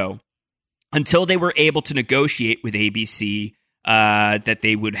of the show until they were able to negotiate with ABC that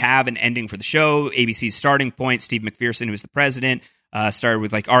they would have an ending for the show. ABC's starting point, Steve McPherson, who was the president, started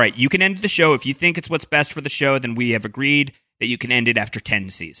with like, all right, you can end the show. If you think it's what's best for the show, then we have agreed that you can end it after 10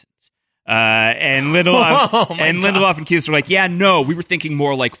 seasons. And Lindelof and Cuse were like, yeah, no, we were thinking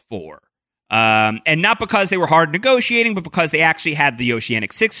more like 4. And not because they were hard negotiating, but because they actually had the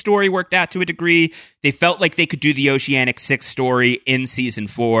Oceanic 6 story worked out to a degree. They felt like they could do the Oceanic 6 story in season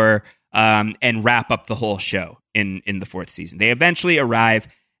 4 and wrap up the whole show in the 4th season. They eventually arrive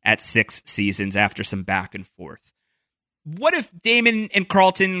at 6 seasons after some back and forth. What if Damon and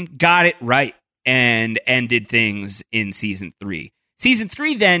Carlton got it right and ended things in season 3? Season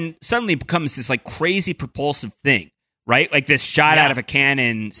 3 then suddenly becomes this like crazy propulsive thing, right? Like this shot out of a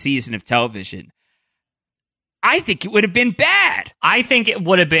cannon season of television. I think it would have been bad. I think it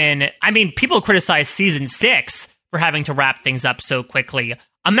would have been, I mean, people criticize season 6 for having to wrap things up so quickly.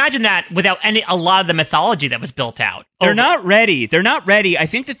 Imagine that without a lot of the mythology that was built out. They're not ready. They're not ready. I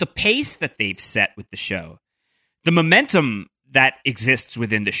think that the pace that they've set with the show, the momentum that exists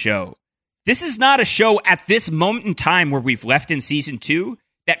within the show, this is not a show at this moment in time where we've left in season 2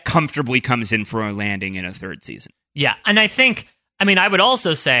 that comfortably comes in for a landing in a third season. Yeah, and I would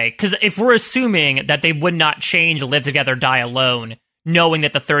also say, because if we're assuming that they would not change Live Together, Die Alone, knowing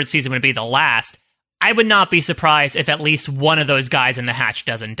that the third season would be the last, I would not be surprised if at least one of those guys in the hatch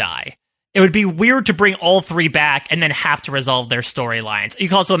doesn't die. It would be weird to bring all 3 back and then have to resolve their storylines. You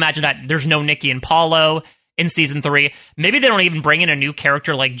can also imagine that there's no Nikki and Paulo in season 3. Maybe they don't even bring in a new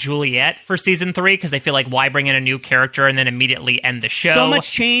character like Juliet for season 3 because they feel like, why bring in a new character and then immediately end the show? So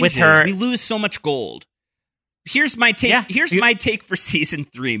much changes. With her. We lose so much gold. Here's my take. Yeah. My take for season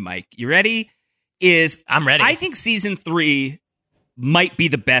 3, Mike. You ready? I'm ready. I think season 3 might be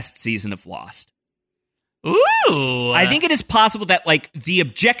the best season of Lost. Ooh. I think it is possible that the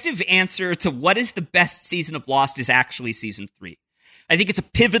objective answer to what is the best season of Lost is actually season 3. I think it's a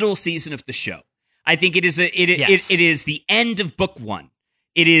pivotal season of the show. I think it is it is the end of book 1.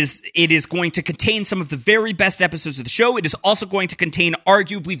 It is going to contain some of the very best episodes of the show. It is also going to contain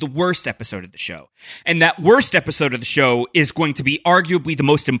arguably the worst episode of the show. And that worst episode of the show is going to be arguably the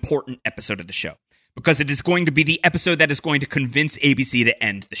most important episode of the show, because it is going to be the episode that is going to convince ABC to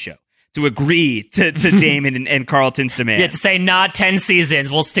end the show, to agree to Damon and Carlton's demand. Yeah, to say not 10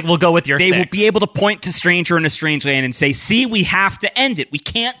 seasons. We'll go with your 6. They will be able to point to Stranger in a Strange Land and say, see, we have to end it. We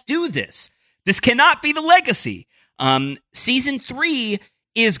can't do this. This cannot be the legacy. Season 3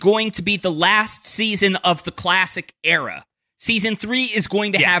 is going to be the last season of the classic era. Season 3 is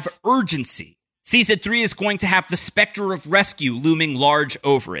going to have urgency. Season 3 is going to have the specter of rescue looming large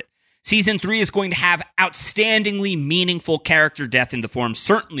over it. Season 3 is going to have outstandingly meaningful character death in the form,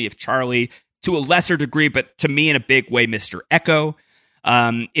 certainly of Charlie, to a lesser degree, but to me in a big way, Mr. Echo.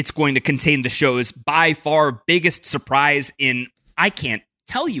 It's going to contain the show's by far biggest surprise in, I can't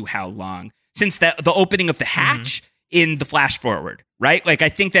tell you how long, since the opening of the hatch in the flash forward, right? I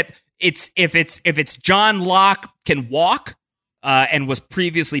think that if it's John Locke can walk and was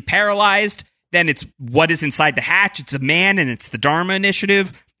previously paralyzed, then it's what is inside the hatch. It's a man, and it's the Dharma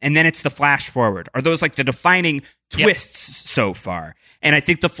Initiative, and then it's the flash forward. Are those the defining twists so far? And I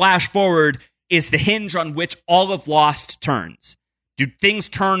think the flash forward is the hinge on which all of Lost turns. Do things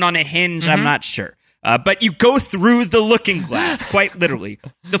turn on a hinge? I'm not sure. But you go through the looking glass, quite literally.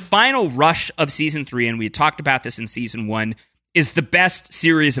 The final rush of season 3, and we had talked about this in season 1, is the best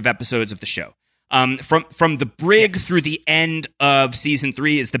series of episodes of the show. From the brig through the end of season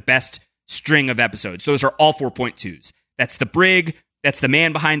 3 is the best string of episodes. Those are all 4.2s. That's the brig, that's the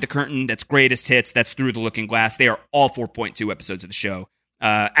man behind the curtain, that's greatest hits, that's through the looking glass. They are all 4.2 episodes of the show,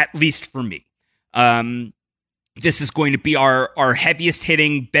 at least for me. This is going to be our heaviest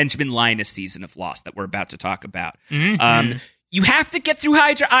hitting Benjamin Linus season of Lost that we're about to talk about. You have to get through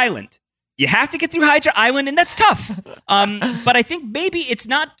Hydra Island. And that's tough. But I think maybe it's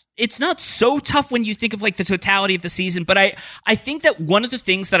not so tough when you think of the totality of the season. But I think that one of the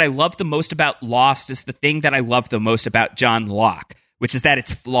things that I love the most about Lost is the thing that I love the most about John Locke, which is that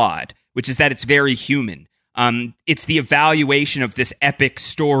it's flawed, which is that it's very human. It's the evaluation of this epic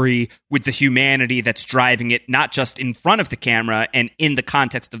story with the humanity that's driving it, not just in front of the camera and in the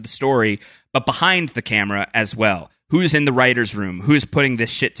context of the story, but behind the camera as well. Who's in the writer's room? Who's putting this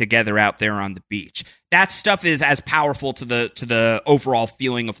shit together out there on the beach? That stuff is as powerful to the overall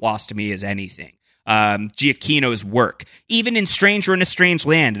feeling of Lost to me as anything. Giacchino's work, even in Stranger in a Strange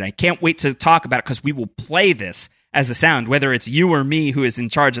Land, and I can't wait to talk about it because we will play this as a sound, whether it's you or me who is in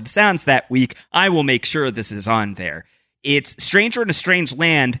charge of the sounds that week. I will make sure this is on there. It's Stranger in a Strange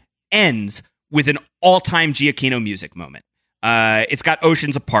Land ends with an all-time Giacchino music moment. It's got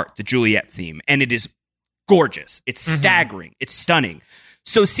Oceans Apart, the Juliet theme, and it is gorgeous. It's staggering. It's stunning.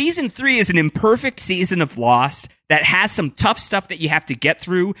 So season 3 is an imperfect season of Lost that has some tough stuff that you have to get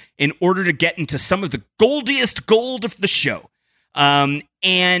through in order to get into some of the goldiest gold of the show.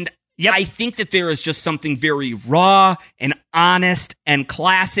 I think that there is just something very raw and honest and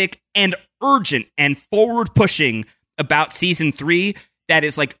classic and urgent and forward-pushing about season 3 that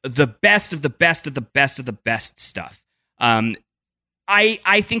is the best of the best of the best of the best stuff.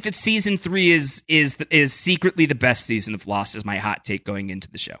 I think that season 3 is secretly the best season of Lost, is my hot take going into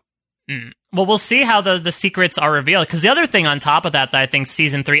the show. Well, we'll see how the secrets are revealed. Because the other thing on top of that I think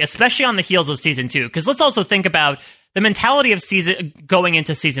season 3, especially on the heels of season 2, because let's also think about the mentality of going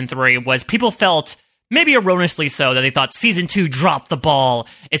into season 3 was people felt, maybe erroneously so, that they thought season 2 dropped the ball.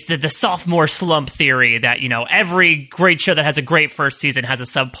 It's the sophomore slump theory that, every great show that has a great first season has a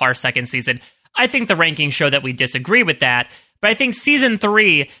subpar second season. I think the rankings show that we disagree with that. But I think season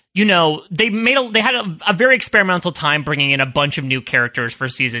 3, they had a very experimental time bringing in a bunch of new characters for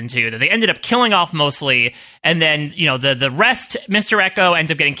season 2 that they ended up killing off mostly. And then, the rest, Mr. Echo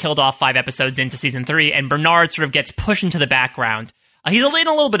ends up getting killed off 5 episodes into season 3, and Bernard sort of gets pushed into the background. He's in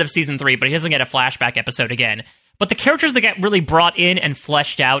a little bit of season 3, but he doesn't get a flashback episode again. But the characters that get really brought in and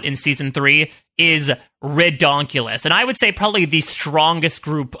fleshed out in season 3 is redonkulous. And I would say probably the strongest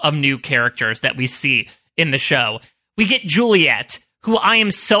group of new characters that we see in the show. We get Juliet, who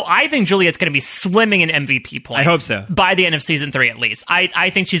I think Juliet's going to be swimming in MVP points. I hope so. By the end of season 3, at least.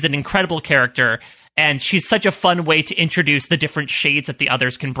 I think she's an incredible character, and she's such a fun way to introduce the different shades that the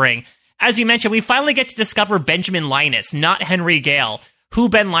others can bring. As you mentioned, we finally get to discover Benjamin Linus, not Henry Gale, who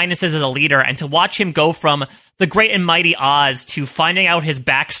Ben Linus is as a leader, and to watch him go from the great and mighty Oz to finding out his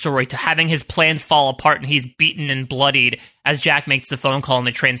backstory to having his plans fall apart and he's beaten and bloodied as Jack makes the phone call on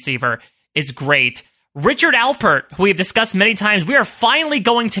the transceiver is great. Richard Alpert, who we have discussed many times, we are finally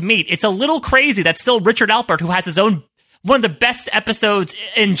going to meet. It's a little crazy that still Richard Alpert, who has his own, one of the best episodes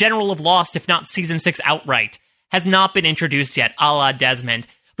in general of Lost, if not season 6 outright, has not been introduced yet, a la Desmond.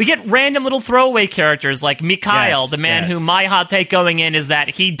 We get random little throwaway characters like Mikhail, the man who my hot take going in is that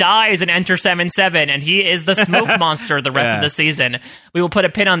he dies in Enter 7-7, and he is the smoke monster the rest of the season. We will put a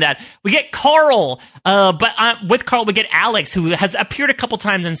pin on that. We get Carl, but with Carl we get Alex, who has appeared a couple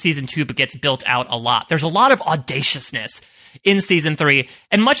times in season 2, but gets built out a lot. There's a lot of audaciousness in season 3,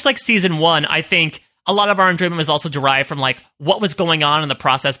 and much like season 1, I think a lot of our enjoyment was also derived from what was going on in the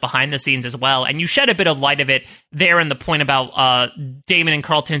process behind the scenes as well. And you shed a bit of light of it there in the point about Damon and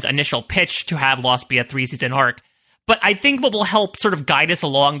Carlton's initial pitch to have Lost be a 3-season arc. But I think what will help sort of guide us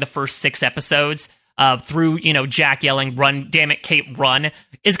along the first 6 episodes through, Jack yelling, "Run, damn it, Kate, run,"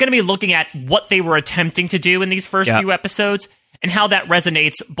 is going to be looking at what they were attempting to do in these first few episodes and how that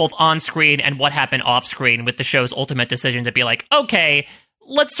resonates both on screen and what happened off screen with the show's ultimate decision to be like, okay,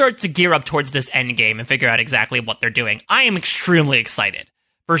 let's start to gear up towards this end game and figure out exactly what they're doing. I am extremely excited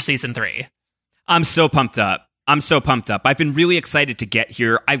for season 3. I'm so pumped up. I've been really excited to get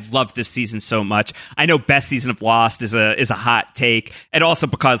here. I love this season so much. I know best season of Lost is a hot take, and also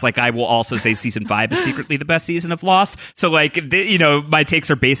because I will also say season 5 is secretly the best season of Lost. So my takes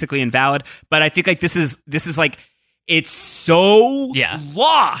are basically invalid. But I think this is it's so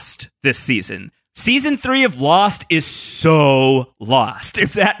Lost this season. Season 3 of Lost is so Lost,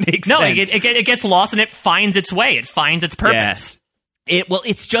 if that makes sense. No, it gets lost and it finds its way. It finds its purpose. Yes.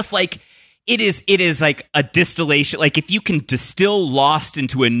 It's just it is like a distillation. If you can distill Lost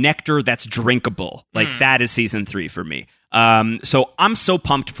into a nectar that's drinkable, that is season 3 for me. So I'm so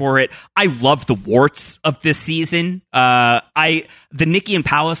pumped for it. I love the warts of this season. The Nikki and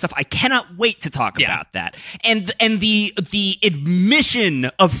Paolo stuff, I cannot wait to talk about that. And the admission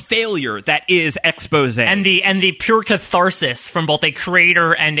of failure that is Expose. And the pure catharsis from both a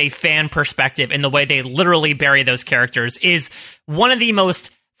creator and a fan perspective in the way they literally bury those characters is one of the most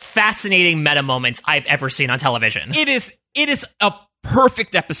fascinating meta moments I've ever seen on television. It is a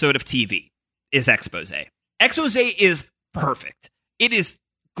perfect episode of TV, is Expose. Expose is perfect. It is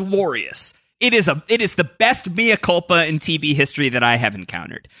glorious. It is the best mea culpa in TV history that I have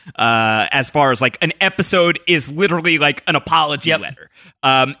encountered. As far as an episode is literally an apology letter.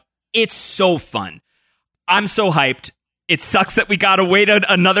 It's so fun. I'm so hyped. It sucks that we gotta wait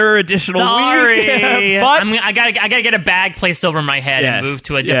another additional week. But I gotta get a bag placed over my head and move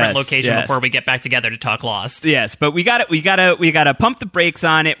to a different location before we get back together to talk Lost. Yes, but we gotta pump the brakes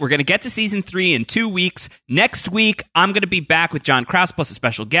on it. We're gonna get to season 3 in 2 weeks. Next week, I'm gonna be back with John Krause plus a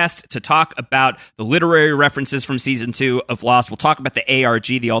special guest to talk about the literary references from season 2 of Lost. We'll talk about the ARG,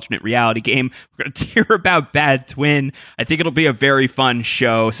 the alternate reality game. We're gonna hear about Bad Twin. I think it'll be a very fun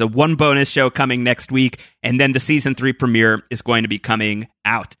show. So one bonus show coming next week, and then the season 3 premiere is going to be coming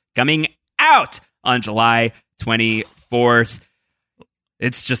out on July 24th.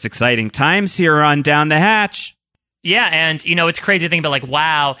 It's just exciting times here on Down the Hatch. Yeah, and, it's crazy to think about,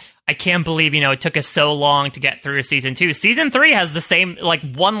 wow, I can't believe, it took us so long to get through season 2. Season 3 has the same,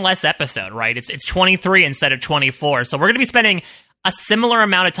 one less episode, right? It's 23 instead of 24. So we're going to be spending a similar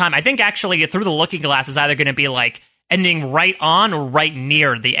amount of time. I think, actually, Through the Looking Glass is either going to be, ending right on or right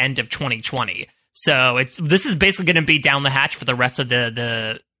near the end of 2020. So this is basically going to be Down the Hatch for the rest of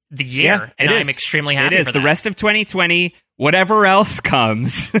the year, and I'm extremely happy. It is for that. The rest of 2020. Whatever else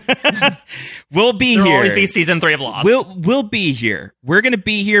comes, we'll be here. There'll always be season 3 of Lost. We'll be here. We're going to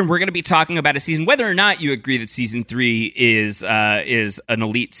be here, and we're going to be talking about a season. Whether or not you agree that season 3 is an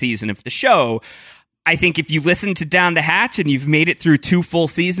elite season of the show, I think if you listen to Down the Hatch and you've made it through 2 full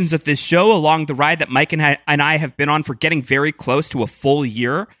seasons of this show along the ride that Mike and I have been on for getting very close to a full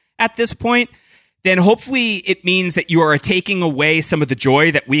year at this point, then hopefully it means that you are taking away some of the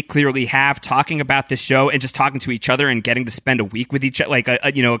joy that we clearly have talking about this show and just talking to each other and getting to spend a week with each other, like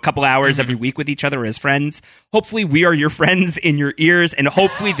a couple hours every week with each other as friends. Hopefully we are your friends in your ears, and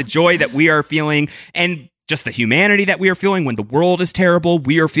hopefully the joy that we are feeling and just the humanity that we are feeling when the world is terrible,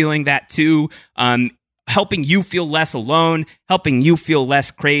 we are feeling that too. Helping you feel less alone, helping you feel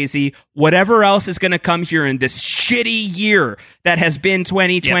less crazy, whatever else is going to come here in this shitty year that has been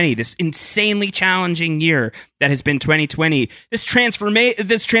 2020, this insanely challenging year that has been 2020, this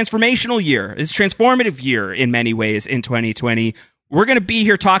transformational year, this transformative year in many ways in 2020. We're going to be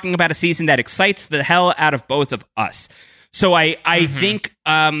here talking about a season that excites the hell out of both of us. So I think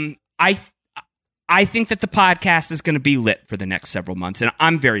I think that the podcast is going to be lit for the next several months, and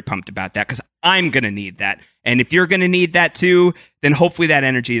I'm very pumped about that because I'm going to need that. And if you're going to need that too, then hopefully that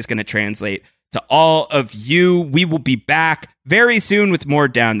energy is going to translate to all of you. We will be back very soon with more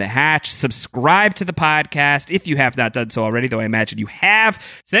Down the Hatch. Subscribe to the podcast if you have not done so already, though I imagine you have.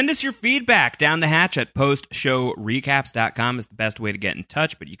 Send us your feedback. Down the Hatch at postshowrecaps.com is the best way to get in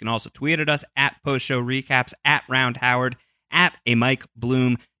touch, but you can also tweet at us at postshowrecaps, at Round Howard, at a Mike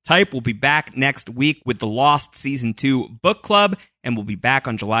Bloom type. We'll be back next week with the Lost Season 2 book club, and we'll be back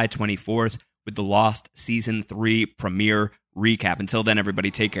on July 24th with the Lost Season 3 premiere recap. Until then, everybody,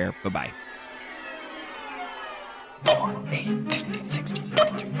 take care. Bye-bye. 4, 8, 15, 16,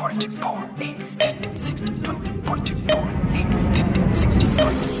 22, 42, 4, 8, 15, 16, 22, 42, 4, 8, 15, 16,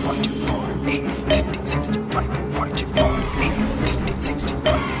 22, 42, 4, 8, 15, 16, 22, 42, 4, 8, 15, 16,